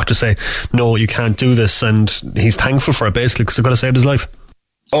the doctor say, no, you can't do this, and he's thankful for it basically, because it could have saved his life.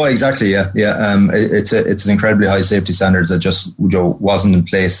 Oh, exactly. Yeah. It's an incredibly high safety standards that just wasn't in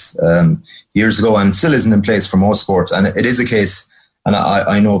place years ago, and still isn't in place for most sports. And it is a case, and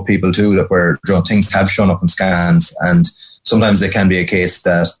I know of people too, that where things have shown up in scans, and sometimes it can be a case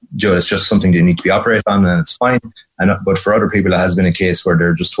that it's just something they need to be operated on, and it's fine. But for other people, it has been a case where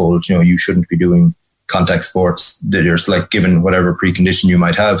they're just told, you shouldn't be doing contact sports. They're just given whatever precondition you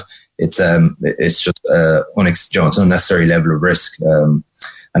might have. It's just it's an unnecessary level of risk.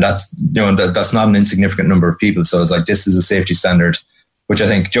 And that's not an insignificant number of people. So it's this is a safety standard, which I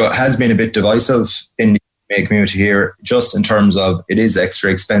think has been a bit divisive in the MMA community here, just in terms of it is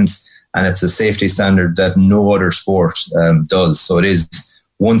extra expense, and it's a safety standard that no other sport does. So it is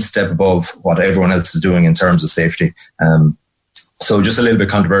one step above what everyone else is doing in terms of safety. So just a little bit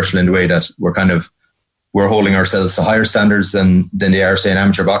controversial in the way that we're holding ourselves to higher standards than they are, say, in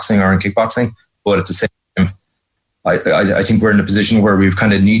amateur boxing or in kickboxing. But at the same time, I think we're in a position where we've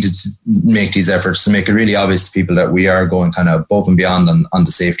kind of needed to make these efforts to make it really obvious to people that we are going kind of above and beyond on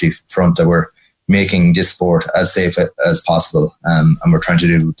the safety front, that we're making this sport as safe as possible, and we're trying to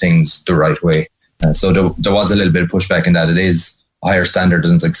do things the right way. So there was a little bit of pushback in that it is a higher standard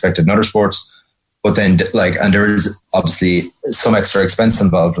than is expected in other sports, but then and there is obviously some extra expense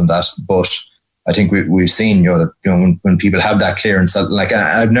involved in that. But I think we've seen that when people have that clearance,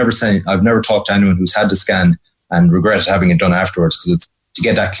 I've never talked to anyone who's had the scan and regretted having it done afterwards, because it's to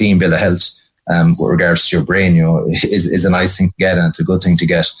get that clean bill of health with regards to your brain, is a nice thing to get, and it's a good thing to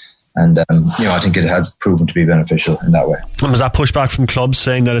get. And I think it has proven to be beneficial in that way. And was that pushback from clubs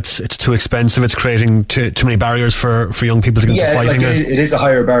saying that it's too expensive, it's creating too many barriers for young people to get into fighting? It is a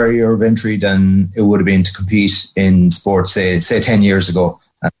higher barrier of entry than it would have been to compete in sports, say 10 years ago.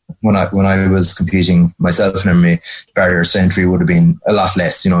 When I was competing myself in MMA, the barriers to entry would have been a lot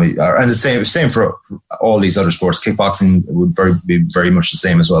less, and the same for all these other sports. Kickboxing would be very much the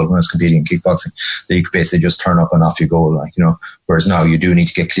same as well. When I was competing in kickboxing, that you could basically just turn up and off you go, whereas now you do need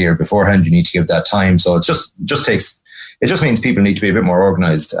to get cleared beforehand. You need to give that time. So it just means people need to be a bit more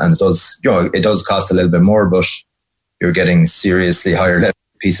organised, and it does cost a little bit more, but you're getting seriously higher level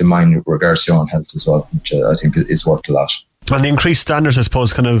of peace of mind with regards to your own health as well, which I think is worth a lot. And the increased standards, I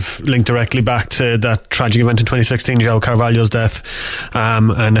suppose, kind of linked directly back to that tragic event in 2016, João Carvalho's death,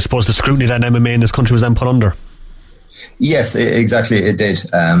 and I suppose the scrutiny that MMA in this country was then put under. Yes, exactly, it did,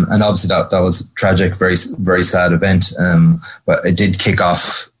 and obviously that was tragic, very very sad event. But it did kick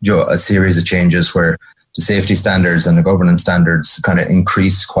off a series of changes where the safety standards and the governance standards kind of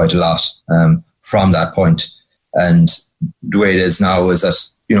increased quite a lot from that point. And the way it is now is that,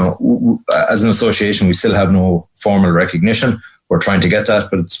 as an association, we still have no formal recognition. We're trying to get that,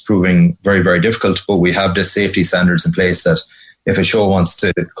 but it's proving very, very difficult. But we have the safety standards in place that if a show wants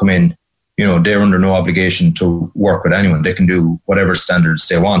to come in, they're under no obligation to work with anyone. They can do whatever standards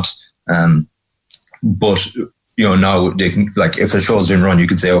they want. But now they can, if a show's been run, you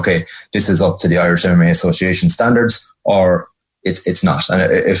could say, okay, this is up to the Irish MMA Association standards, or it's not. And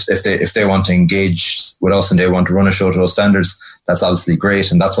if they want to engage with us and they want to run a show to those standards, that's obviously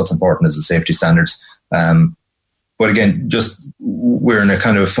great, and that's what's important, is the safety standards. But again, we're in a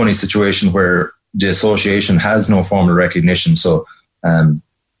kind of a funny situation where the association has no formal recognition. So,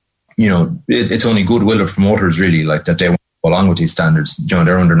 it's only goodwill of promoters really, that they want to go along with these standards.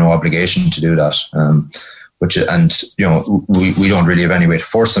 They're under no obligation to do that. We don't really have any way to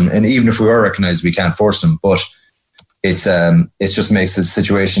force them. And even if we are recognised, we can't force them. But it just makes the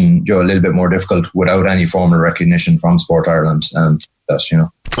situation a little bit more difficult without any formal recognition from Sport Ireland.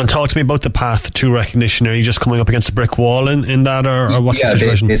 And talk to me about the path to recognition. Are you just coming up against a brick wall in that, or what's the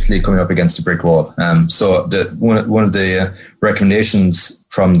situation? Yeah, basically coming up against a brick wall. So one of the recommendations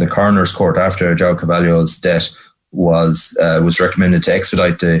from the coroner's court after João Carvalho's death was recommended to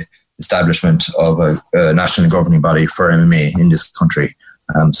expedite the establishment of a national governing body for MMA in this country.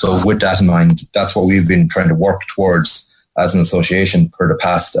 So with that in mind, that's what we've been trying to work towards as an association for the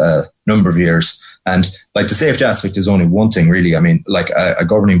past number of years. And the safety aspect is only one thing, really. I mean, a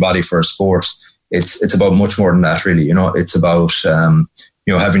governing body for a sport, it's about much more than that, really. It's about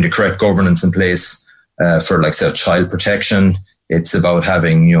having the correct governance in place for, say, child protection. It's about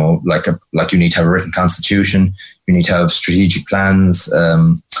having, you need to have a written constitution. You need to have strategic plans.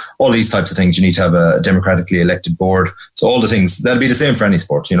 All these types of things. You need to have a democratically elected board. So all the things, that'll be the same for any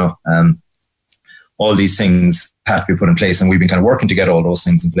sport, all these things have to be put in place, and we've been kind of working to get all those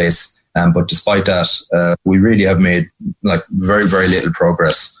things in place. But despite that, we really have made very, very little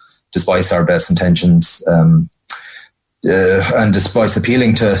progress, despite our best intentions. and despite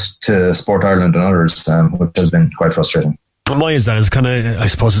appealing to Sport Ireland and others, which has been quite frustrating. And why is that? Is kind of, I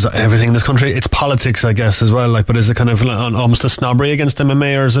suppose, is everything in this country? It's politics, I guess, as well. Like, but is it kind of almost a snobbery against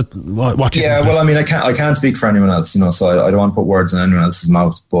MMA, or is it what do you think? Well, I mean, I can't speak for anyone else, so I don't want to put words in anyone else's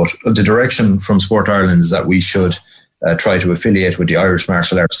mouth. But the direction from Sport Ireland is that we should try to affiliate with the Irish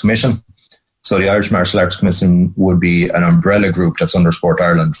Martial Arts Commission. So the Irish Martial Arts Commission would be an umbrella group that's under Sport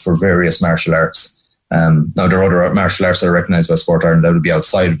Ireland for various martial arts. Now, there are other martial arts that are recognised by Sport Ireland that would be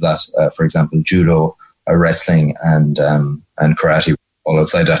outside of that. For example, judo, wrestling and karate, all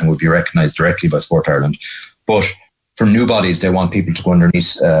outside that, and would be recognised directly by Sport Ireland. But for new bodies, they want people to go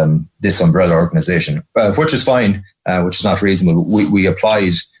underneath this umbrella organisation, which is fine, which is not reasonable. We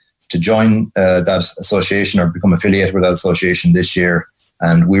applied to join that association or become affiliated with that association this year,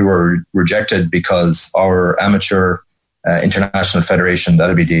 and we were rejected because our amateur international federation, that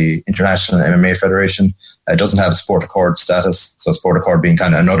would be the International MMA Federation, doesn't have sport accord status. So sport accord being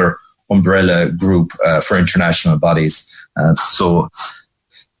kind of another umbrella group for international bodies. So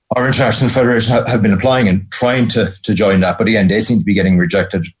our international federation have been applying and trying to join that, but again, they seem to be getting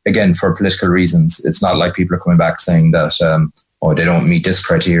rejected again for political reasons. It's not like people are coming back saying that they don't meet this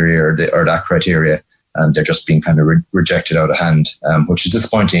criteria or that criteria, and they're just being kind of rejected out of hand, which is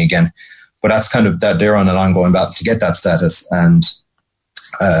disappointing again. But that's kind of that they're on an ongoing battle to get that status. And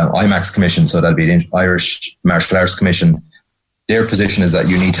IMMAA Commission, so that'll be the Irish Martial Arts Commission, their position is that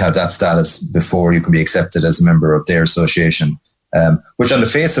you need to have that status before you can be accepted as a member of their association, which on the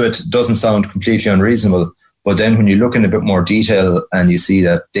face of it doesn't sound completely unreasonable. But then when you look in a bit more detail and you see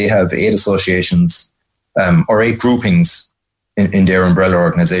that they have 8 associations or 8 groupings in their umbrella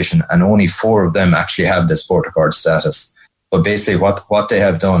organisation, and only 4 of them actually have the sport accord status. But basically what they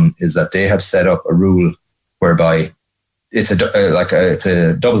have done is that they have set up a rule whereby it's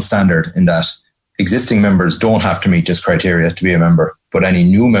a double standard in that existing members don't have to meet this criteria to be a member, but any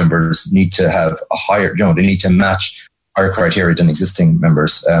new members need to have a higher, they need to match higher criteria than existing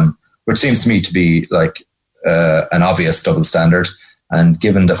members, which seems to me to be like an obvious double standard. And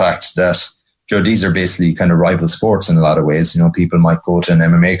given the fact that these are basically kind of rival sports in a lot of ways, people might go to an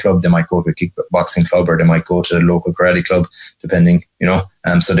MMA club, they might go to a kickboxing club, or they might go to a local karate club, depending,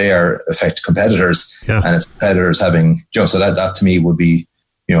 so they are effective competitors, and it's competitors having, so that to me would be,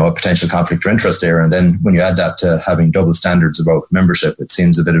 a potential conflict of interest there. And then when you add that to having double standards about membership, it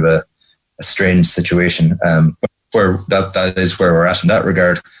seems a bit of a strange situation. Where that is where we're at in that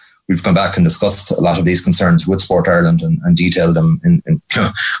regard. We've gone back and discussed a lot of these concerns with Sport Ireland and detailed them in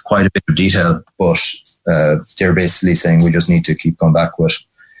quite a bit of detail. But they're basically saying we just need to keep going back with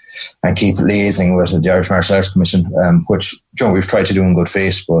and keep liaising with the Irish Martial Arts Commission, which we've tried to do in good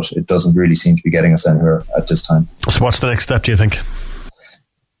faith, but it doesn't really seem to be getting us anywhere at this time. So what's the next step, do you think?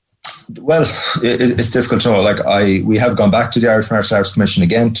 Well, it's difficult to know. We have gone back to the Irish Martial Arts Commission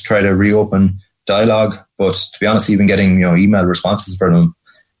again to try to reopen dialogue, but to be honest, even getting email responses from them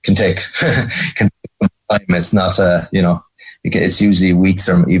can take some time. It's not it's usually weeks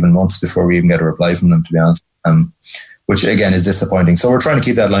or even months before we even get a reply from them, to be honest, which again is disappointing. So we're trying to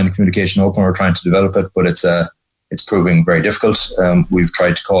keep that line of communication open. We're trying to develop it, but it's proving very difficult. We've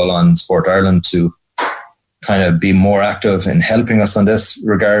tried to call on Sport Ireland to kind of be more active in helping us on this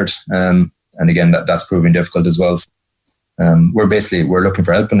regard. And again, that's proving difficult as well. We're looking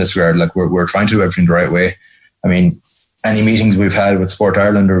for help in this regard. We're trying to do everything the right way. I mean, any meetings we've had with Sport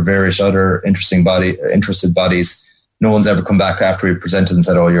Ireland or various other interested bodies, no one's ever come back after we presented and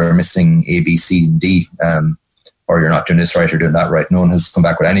said, oh, you're missing A, B, C, and D, or you're not doing this right or doing that right. No one has come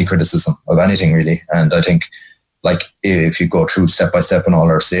back with any criticism of anything, really. And I think, if you go through step by step on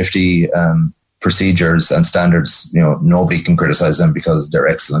all our safety procedures and standards, nobody can criticize them because they're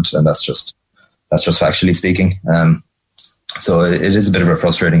excellent, and that's just factually speaking. So it is a bit of a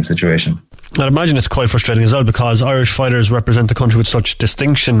frustrating situation. I'd imagine it's quite frustrating as well, because Irish fighters represent the country with such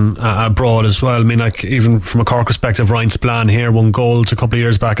distinction abroad as well. I mean, even from a Cork perspective, Ryan Spillane here won gold a couple of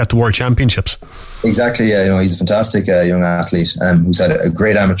years back at the World Championships. Exactly, yeah. He's a fantastic young athlete who's had a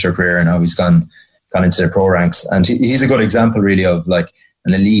great amateur career, and now he's gone into the pro ranks. And he's a good example, really, of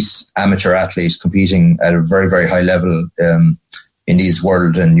an elite amateur athlete competing at a very, very high level in these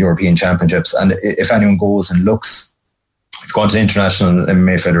world and European championships. And if anyone goes and looks, if you go onto the International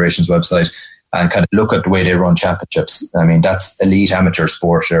MMA Federation's website and kind of look at the way they run championships, I mean, that's elite amateur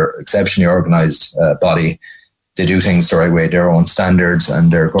sport. They're exceptionally organised body. They do things the right way. Their own standards and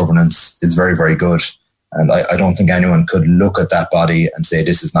their governance is very, very good. And I don't think anyone could look at that body and say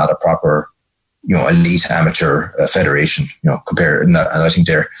this is not a proper, elite amateur federation, compared. And I think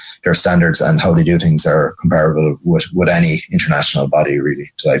their standards and how they do things are comparable with any international body,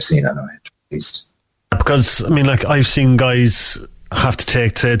 really, that I've seen, anyway, at least. Because, I mean, like, I've seen guys have to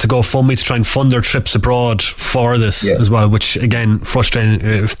take to GoFundMe to try and fund their trips abroad for this as well, which, again, frustrating.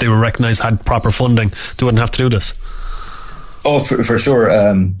 If they were recognised, had proper funding, they wouldn't have to do this. Oh, for sure.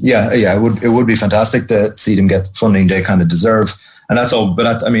 It would be fantastic to see them get funding they kind of deserve. And that's all.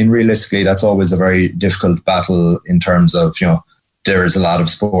 But realistically, that's always a very difficult battle in terms of, there is a lot of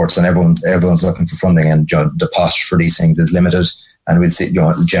sports and everyone's looking for funding, and the pot for these things is limited. And we'd see,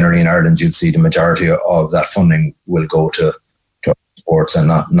 generally in Ireland, you'd see the majority of that funding will go to sports and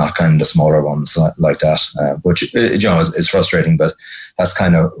not kind of the smaller ones like that, which is frustrating, but that's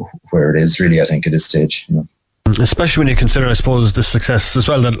kind of where it is really, I think, at this stage. Especially when you consider, I suppose, the success as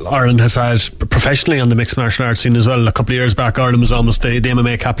well that Ireland has had professionally on the mixed martial arts scene as well. A couple of years back, Ireland was almost the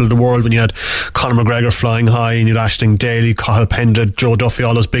MMA capital of the world when you had Conor McGregor flying high, and you had Ashton Daly, Cathal Pendred, Joe Duffy,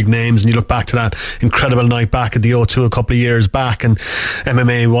 all those big names, and you look back to that incredible night back at the O2 a couple of years back, and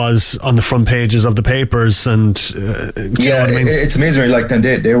MMA was on the front pages of the papers. And it's amazing. Like,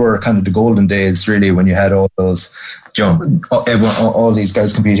 they were kind of the golden days, really, when you had all those, all these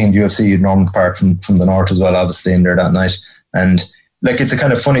guys competing in the UFC, Norman Park from the north as well, obviously, in there that night. And like, it's a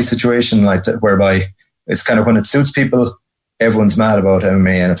kind of funny situation like that, whereby it's kind of, when it suits people, everyone's mad about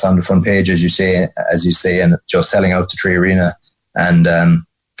MMA and it's on the front page, as you say, and just selling out the Tree Arena. And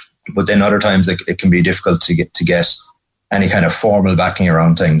but then other times it can be difficult to get any kind of formal backing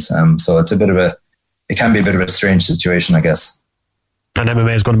around things. So it can be a bit of a strange situation, I guess. And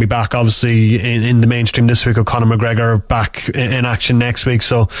MMA is going to be back, obviously, in the mainstream this week, with Conor McGregor back in action next week.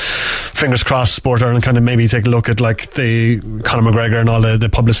 So fingers crossed, Sport Ireland kind of maybe take a look at like the Conor McGregor and all the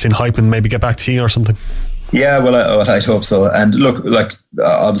publicity and hype, and maybe get back to you or something. Yeah, well, I'd hope so. And look, like,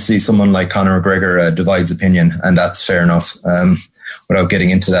 obviously someone like Conor McGregor divides opinion, and that's fair enough, without getting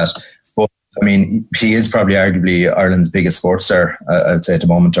into that. But I mean, he is probably arguably Ireland's biggest sports star, I'd say, at the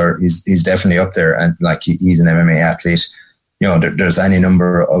moment, or he's definitely up there. And like, he's an MMA athlete. There's any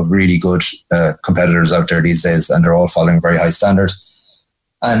number of really good competitors out there these days, and they're all following a very high standard.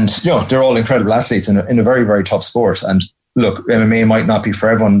 And, they're all incredible athletes in a very, very tough sport. And look, MMA might not be for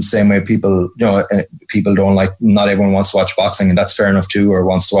everyone the same way people don't like, not everyone wants to watch boxing, and that's fair enough too, or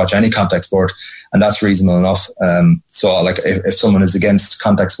wants to watch any contact sport, and that's reasonable enough. So like, if someone is against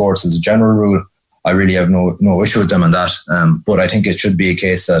contact sports as a general rule, I really have no issue with them on that. But I think it should be a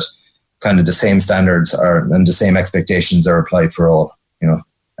case that kind of the same standards and the same expectations are applied for all,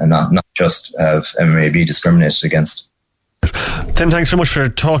 and not just have MMA be discriminated against. Tim, thanks very much for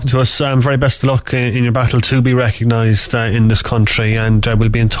talking to us. Very best of luck in your battle to be recognised in this country, and we'll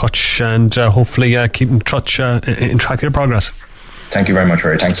be in touch, and hopefully keep in track of your progress. Thank you very much,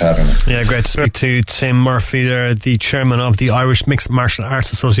 Rory. Thanks for having me. Yeah, great to speak to Tim Murphy there, the chairman of the Irish Mixed Martial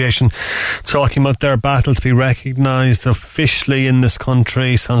Arts Association, talking about their battle to be recognised officially in this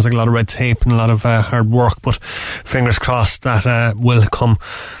country. Sounds like a lot of red tape and a lot of hard work, but fingers crossed that will come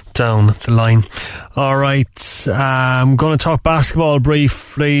down the line. Alright, I'm going to talk basketball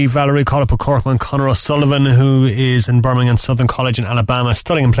briefly. Valerie caught up with Corkman Conor O'Sullivan, who is in Birmingham Southern College in Alabama,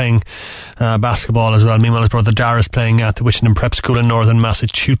 studying and playing basketball as well. Meanwhile, his brother Dara is playing at the Wichita Prep School in Northern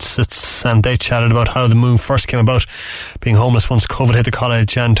Massachusetts, and they chatted about how the move first came about, being homeless once COVID hit the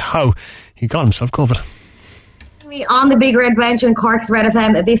college, and how he got himself COVID. On the Big Red Bench in Cork's Red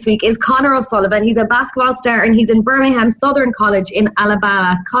FM this week is Conor O'Sullivan. He's a basketball star and he's in Birmingham Southern College in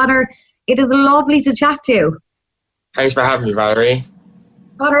Alabama. Conor, it is lovely to chat to you. Thanks for having me, Valerie.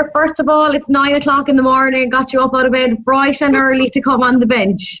 Conor, first of all, it's 9 o'clock in the morning, got you up out of bed bright and early to come on the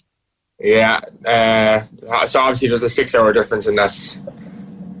bench. Yeah, so obviously there's a 6-hour difference, and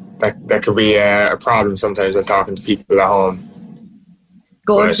that could be a problem sometimes when talking to people at home.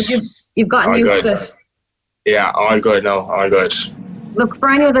 Good, you've gotten used to it. Yeah, all good now, all good. Look, for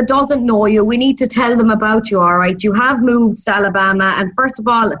anyone that doesn't know you, we need to tell them about you, all right? You have moved to Alabama, and first of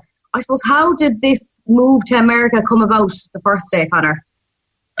all, I suppose, how did this move to America come about the first day, Conor?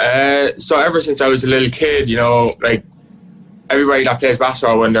 So ever since I was a little kid, like, everybody that plays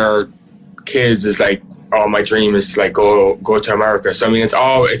basketball when they're kids is like, oh, my dream is to like go to America. So I mean, it's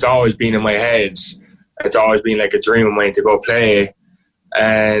always been in my head. It's always been like a dream of mine to go play,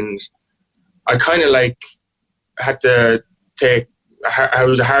 and I kind of like had to take. It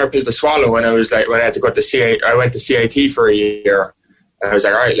was a hard pill to swallow when I had to go to CIT. I went to CIT for a year, and I was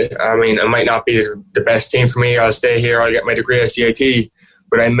like, all right, I mean, it might not be the best team for me. I'll stay here. I'll get my degree at CIT.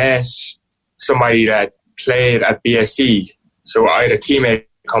 But I met somebody that played at BSc. So I had a teammate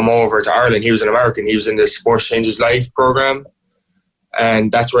come over to Ireland. He was an American. He was in the Sports Changes Life program.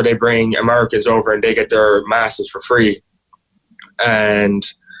 And that's where they bring Americans over and they get their masters for free. And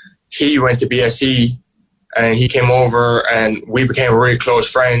he went to BSc and he came over and we became really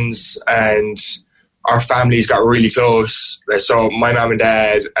close friends. And our families got really close. So my mum and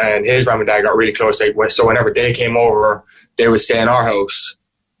dad and his mum and dad got really close. So whenever they came over, they would stay in our house.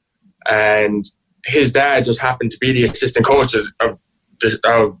 And his dad just happened to be the assistant coach of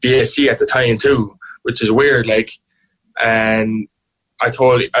BSC at the time too, which is weird. And I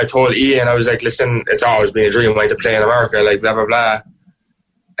told Ian, I was like, listen, it's always been a dream of mine to play in America, blah, blah, blah.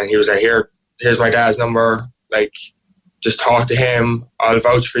 And he was like, here's my dad's number. Just talk to him. I'll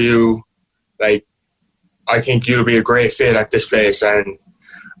vouch for you. I think you'll be a great fit at this place. And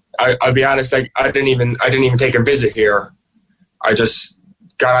I'll be honest, I didn't even take a visit here. I just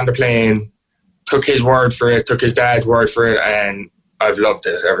got on the plane, took his word for it, took his dad's word for it, and I've loved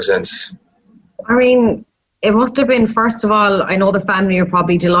it ever since. I mean, it must have been, first of all, I know the family are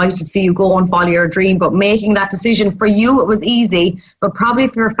probably delighted to see you go and follow your dream, but making that decision for you, it was easy, but probably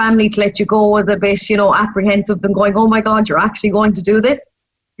for your family to let you go was a bit, apprehensive than going, oh my God, you're actually going to do this?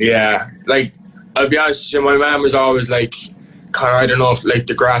 Yeah, I'll be honest with you, my mum was always like, Conor, I don't know if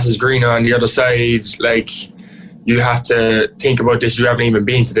the grass is greener on the other side, you have to think about this, you haven't even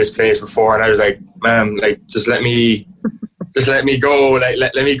been to this place before. And I was like, ma'am, just let me go,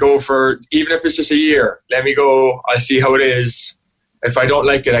 let me go for, even if it's just a year, let me go, I'll see how it is. If I don't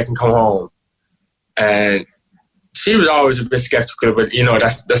like it, I can come home. And she was always a bit skeptical, but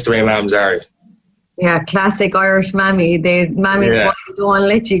that's the way mums are. Yeah, classic Irish mammy. Don't want to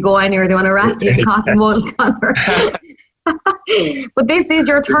let you go anywhere. They want to wrap you in cotton wool, Conor. But this is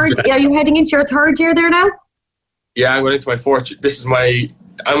your third. Are you heading into your third year there now? Yeah, I'm going into my fourth.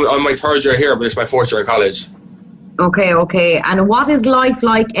 I'm on my third year here, but it's my fourth year in college. Okay. And what is life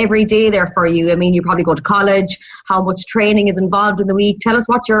like every day there for you? I mean, you probably go to college. How much training is involved in the week? Tell us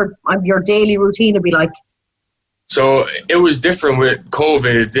what your daily routine would be like. So it was different with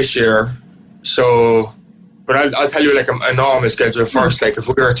COVID this year. But I'll tell you a normal schedule first. If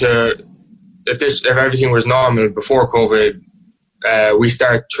we were to, if everything was normal before COVID, we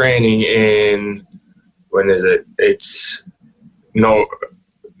start training in, when is it?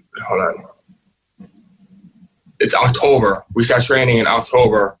 Hold on. It's October. We start training in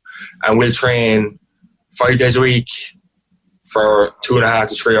October, and we'll train 5 days a week for 2.5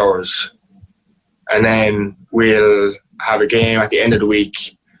 to 3 hours. And then we'll have a game at the end of the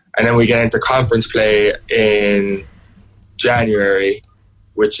week. And then we get into conference play in January,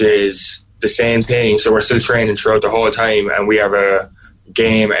 which is the same thing. So we're still training throughout the whole time, and we have a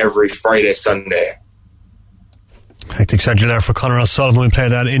game every Friday, Sunday. Hectic schedule there for Conor O'Sullivan. We'll play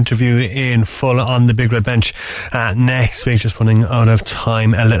that interview in full on the Big Red Bench next week. Just running out of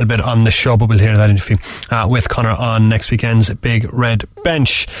time a little bit on the show, but we'll hear that interview with Conor on next weekend's Big Red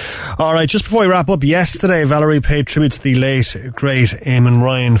Bench. Alright, just before we wrap up, yesterday Valerie paid tribute to the late great Eamon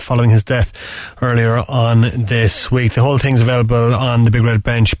Ryan following his death earlier on this week. The whole thing's available on the Big Red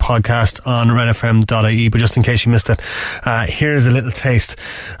Bench podcast on redfm.ie, but just in case you missed it, here's a little taste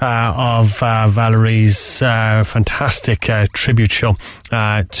of Valerie's fantastic tribute show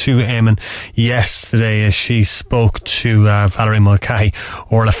to Eamon yesterday, as she spoke to Valerie Mulcahy,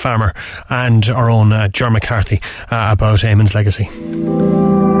 Orla Farmer and our own Ger McCarthy about Eamon's legacy.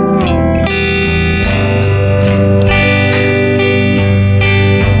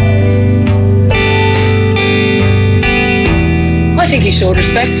 I think he showed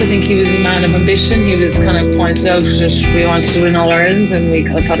respect. I think he was a man of ambition. He was kind of pointed out that we wanted to win All Ireland, and we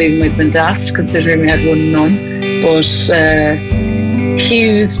kind of thought he might have been daft considering we had won none. But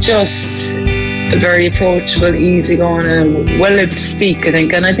he was just very approachable, easygoing, and well able to speak, I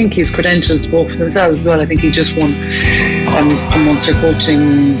think. And I think his credentials spoke for themselves as well. I think he just won a Munster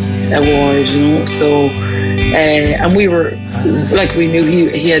Coaching Award, So, and we were, we knew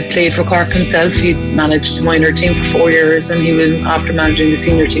he had played for Cork himself. He'd managed the minor team for 4 years, and he was after managing the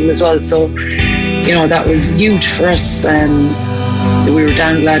senior team as well. So, that was huge for us, and we were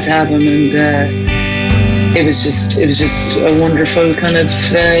damn glad to have him. And it was just a wonderful kind of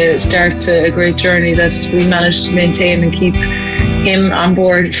start to a great journey that we managed to maintain and keep him on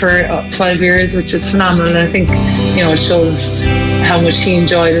board for 12 years, which is phenomenal. And I think, it shows how much he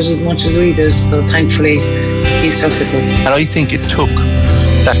enjoyed it as much as we did. So thankfully, he stuck with us. And I think it took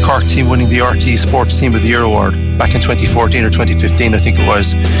that Cork team winning the RT Sports Team of the Year award back in 2014 or 2015, I think it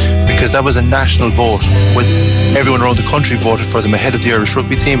was, because that was a national vote with everyone around the country voted for them ahead of the Irish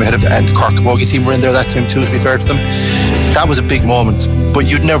rugby team, and the Cork Camogie team were in there that time too, to be fair to them. That was a big moment, but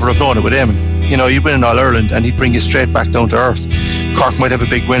you'd never have known it with Eamon. You'd win in All Ireland and he'd bring you straight back down to earth. Cork might have a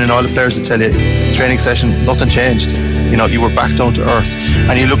big win and all the players would tell you, training session, nothing changed. You were back down to earth.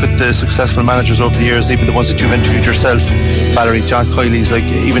 And you look at the successful managers over the years, even the ones that you've interviewed yourself, Valerie, John Kiley's,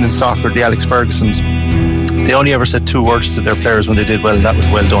 even in soccer, the Alex Fergusons, They only ever said 2 words to their players when they did well, and that was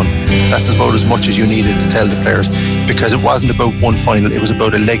well done. That's about as much as you needed to tell the players, because it wasn't about one final, it was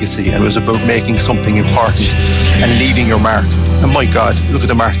about a legacy, and it was about making something important and leaving your mark. And my God, look at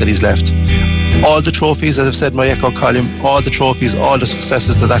the mark that he's left. All the trophies, as I've said in my echo column, all the trophies, all the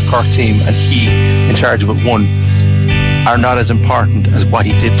successes that that Cork team and he in charge of it won are not as important as what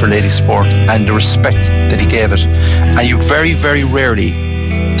he did for ladies sport and the respect that he gave it. And you very, very rarely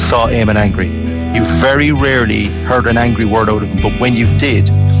saw Eamon angry. You very rarely heard an angry word out of him, but when you did,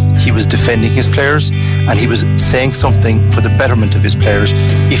 he was defending his players and he was saying something for the betterment of his players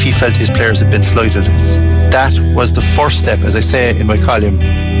if he felt his players had been slighted. That was the first step, as I say in my column,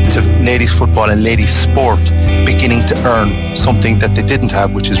 to ladies football and ladies sport beginning to earn something that they didn't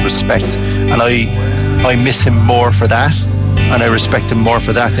have, which is respect. And I miss him more for that, and I respect him more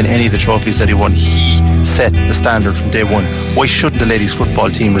for that than any of the trophies that he won. He set the standard from day one. Why shouldn't the ladies football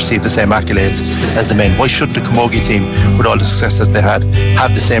team receive the same accolades as the men? Why shouldn't the camogie team, with all the success that they had,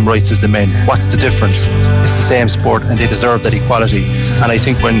 have the same rights as the men? What's the difference? It's the same sport and they deserve that equality. And I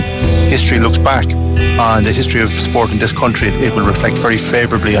think when history looks back on the history of sport in this country, it will reflect very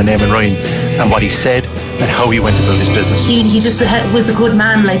favourably on Eamon Ryan and what he said and how he went about his business. He just was a good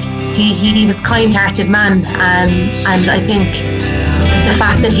man. Like he was a kind-hearted man, and I think the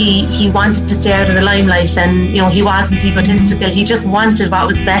fact that he wanted to stay out of the limelight, and he wasn't egotistical, he just wanted what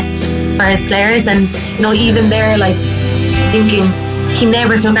was best for his players. And even there, like, thinking he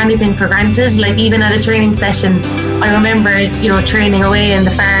never took anything for granted. Like, even at a training session, I remember training away in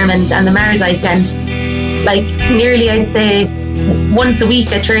the farm and the Mardyke, and like nearly I'd say once a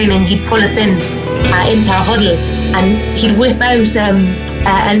week at training he'd pull us into a huddle and he'd whip out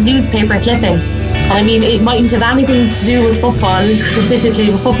a newspaper clipping. I mean, it mightn't have anything to do with football,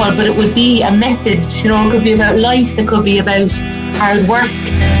 specifically with football, but it would be a message. It could be about life, it could be about hard work,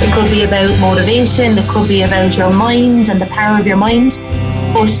 it could be about motivation, it could be about your mind and the power of your mind.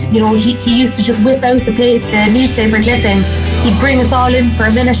 But he used to just whip out the newspaper clipping. He'd bring us all in for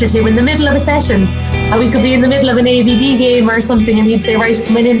a minute or two in the middle of a session, and we could be in the middle of an ABB game or something, and he'd say, right,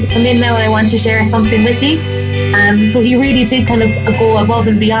 come in now, and I want to share something with you. So he really did kind of go above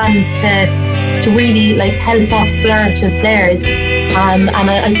and beyond to really like help us flourish as players, and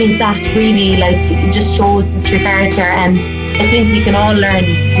I think that really just shows his true character, and I think we can all learn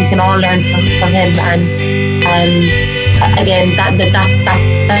from him, and again that's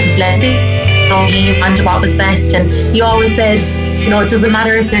a blessing. He wanted what was best, and he always said, it doesn't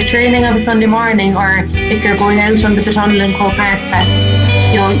matter if you're training on a Sunday morning or if you're going out on the tunnel in Croke Park, that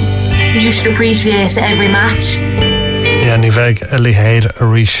you should appreciate every match. Yeah, Niveg, Elihaid,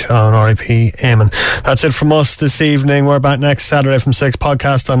 Arish on RIP Eamon. That's it from us this evening. We're back next Saturday from 6.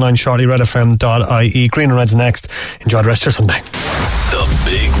 Podcast online shortly, redfm.ie. Green and Red's next. Enjoy the rest of your Sunday. The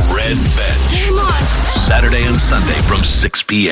Big Red Bench. Saturday and Sunday from 6 p.m.